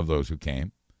 said one of those who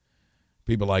came.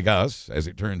 People like us, as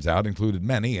it turns out, included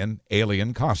many in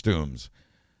alien costumes.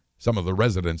 Some of the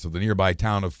residents of the nearby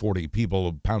town of 40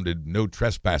 people pounded no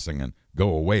trespassing and go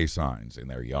away signs in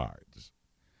their yards.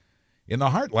 In the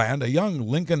heartland, a young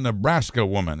Lincoln, Nebraska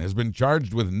woman has been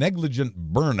charged with negligent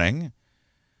burning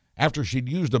after she'd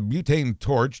used a butane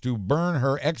torch to burn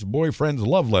her ex-boyfriend's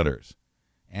love letters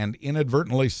and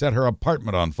inadvertently set her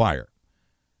apartment on fire.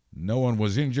 No one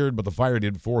was injured, but the fire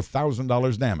did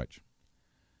 $4,000 damage.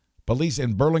 Police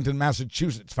in Burlington,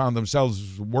 Massachusetts found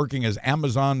themselves working as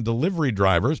Amazon delivery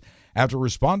drivers after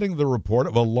responding to the report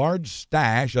of a large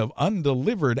stash of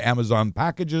undelivered Amazon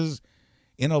packages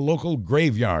in a local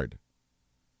graveyard.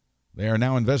 They are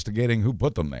now investigating who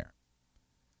put them there.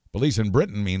 Police in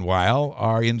Britain, meanwhile,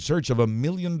 are in search of a $1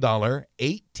 million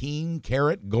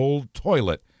 18-karat gold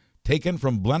toilet taken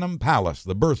from Blenheim Palace,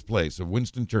 the birthplace of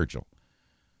Winston Churchill.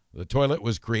 The toilet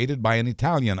was created by an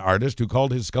Italian artist who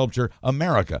called his sculpture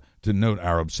America to note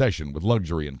our obsession with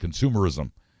luxury and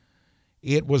consumerism.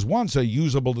 It was once a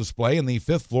usable display in the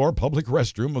 5th floor public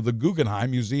restroom of the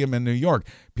Guggenheim Museum in New York.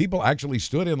 People actually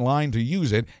stood in line to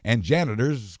use it, and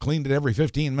janitors cleaned it every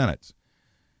 15 minutes.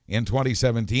 In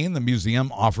 2017, the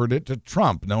museum offered it to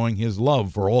Trump, knowing his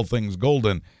love for all things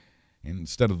golden.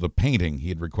 Instead of the painting he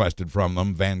had requested from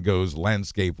them, Van Gogh's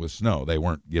Landscape with Snow. They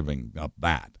weren't giving up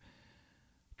that.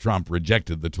 Trump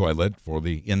rejected the toilet for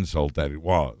the insult that it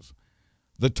was.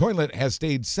 The toilet has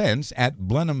stayed since at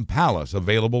Blenheim Palace,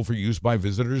 available for use by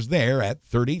visitors there at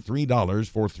 $33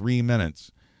 for 3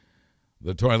 minutes.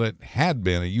 The toilet had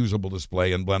been a usable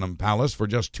display in Blenheim Palace for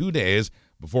just 2 days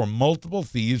before multiple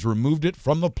thieves removed it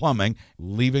from the plumbing,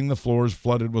 leaving the floors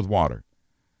flooded with water.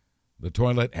 The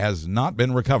toilet has not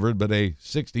been recovered, but a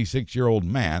 66-year-old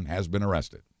man has been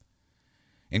arrested.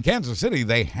 In Kansas City,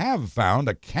 they have found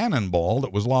a cannonball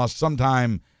that was lost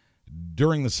sometime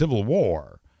during the Civil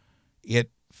War.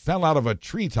 It fell out of a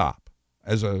treetop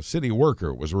as a city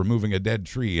worker was removing a dead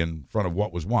tree in front of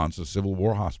what was once a Civil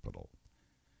War hospital.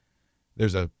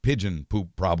 There's a pigeon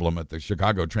poop problem at the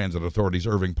Chicago Transit Authority's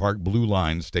Irving Park Blue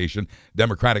Line station.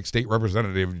 Democratic State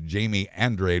Representative Jamie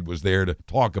Andrade was there to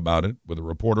talk about it with a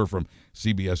reporter from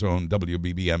CBS-owned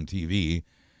WBBM-TV.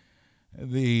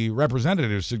 The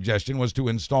representative's suggestion was to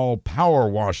install power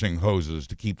washing hoses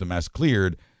to keep the mess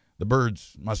cleared. The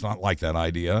birds must not like that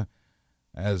idea.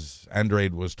 As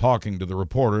Andrade was talking to the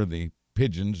reporter, the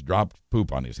pigeons dropped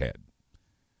poop on his head.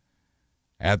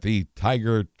 At the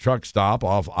Tiger truck stop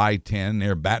off I-10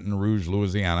 near Baton Rouge,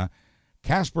 Louisiana,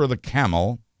 Casper the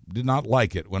camel did not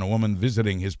like it when a woman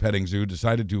visiting his petting zoo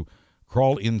decided to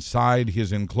crawl inside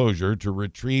his enclosure to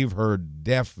retrieve her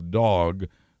deaf dog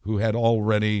who had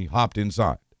already hopped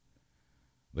inside.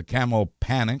 The camel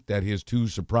panicked at his two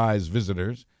surprise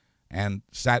visitors and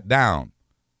sat down,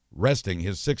 resting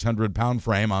his 600-pound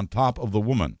frame on top of the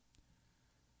woman.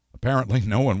 Apparently,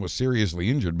 no one was seriously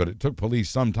injured, but it took police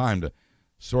some time to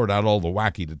sort out all the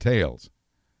wacky details.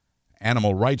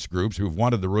 Animal rights groups who've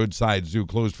wanted the roadside zoo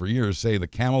closed for years say the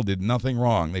camel did nothing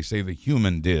wrong. They say the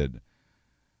human did.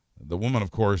 The woman, of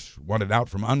course, wanted out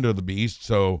from under the beast,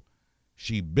 so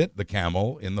she bit the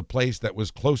camel in the place that was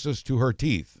closest to her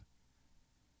teeth.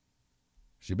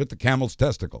 She bit the camel's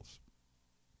testicles.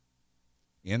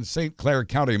 In St. Clair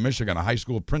County, Michigan, a high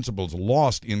school principal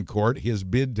lost in court his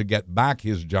bid to get back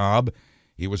his job.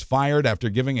 He was fired after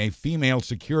giving a female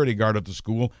security guard at the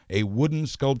school a wooden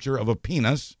sculpture of a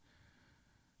penis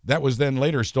that was then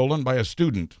later stolen by a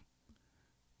student.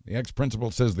 The ex-principal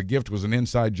says the gift was an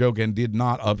inside joke and did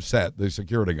not upset the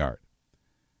security guard.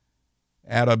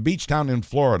 At a beach town in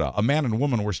Florida, a man and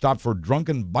woman were stopped for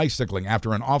drunken bicycling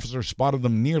after an officer spotted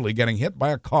them nearly getting hit by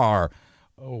a car.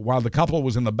 While the couple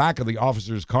was in the back of the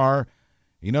officer's car,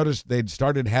 he noticed they'd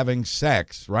started having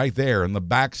sex right there in the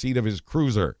back seat of his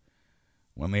cruiser.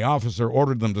 When the officer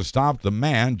ordered them to stop, the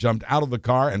man jumped out of the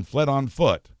car and fled on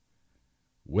foot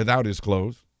without his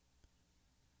clothes.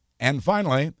 And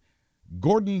finally,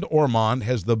 Gordon Ormond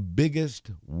has the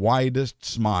biggest, widest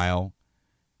smile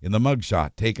in the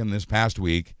mugshot taken this past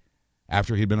week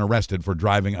after he'd been arrested for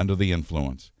driving under the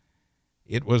influence.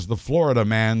 It was the Florida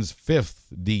man's fifth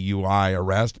DUI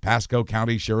arrest, Pasco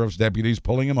County Sheriff's deputies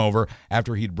pulling him over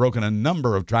after he'd broken a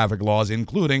number of traffic laws,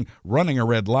 including running a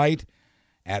red light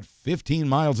at 15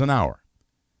 miles an hour.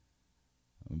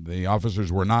 The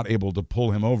officers were not able to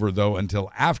pull him over, though,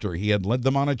 until after he had led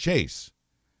them on a chase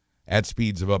at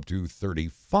speeds of up to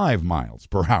 35 miles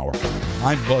per hour.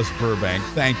 I'm Buzz Burbank.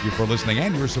 Thank you for listening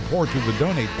and your support through the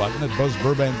donate button at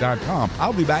buzzburbank.com.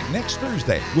 I'll be back next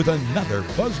Thursday with another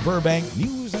Buzz Burbank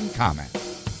news and comment.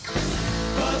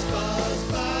 Buzz, buzz,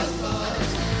 buzz, buzz.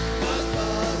 Buzz,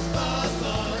 buzz, buzz,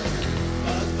 buzz.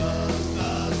 Buzz, buzz,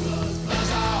 buzz, buzz,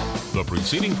 buzz off. The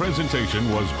preceding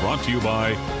presentation was brought to you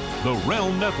by the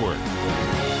Realm Network.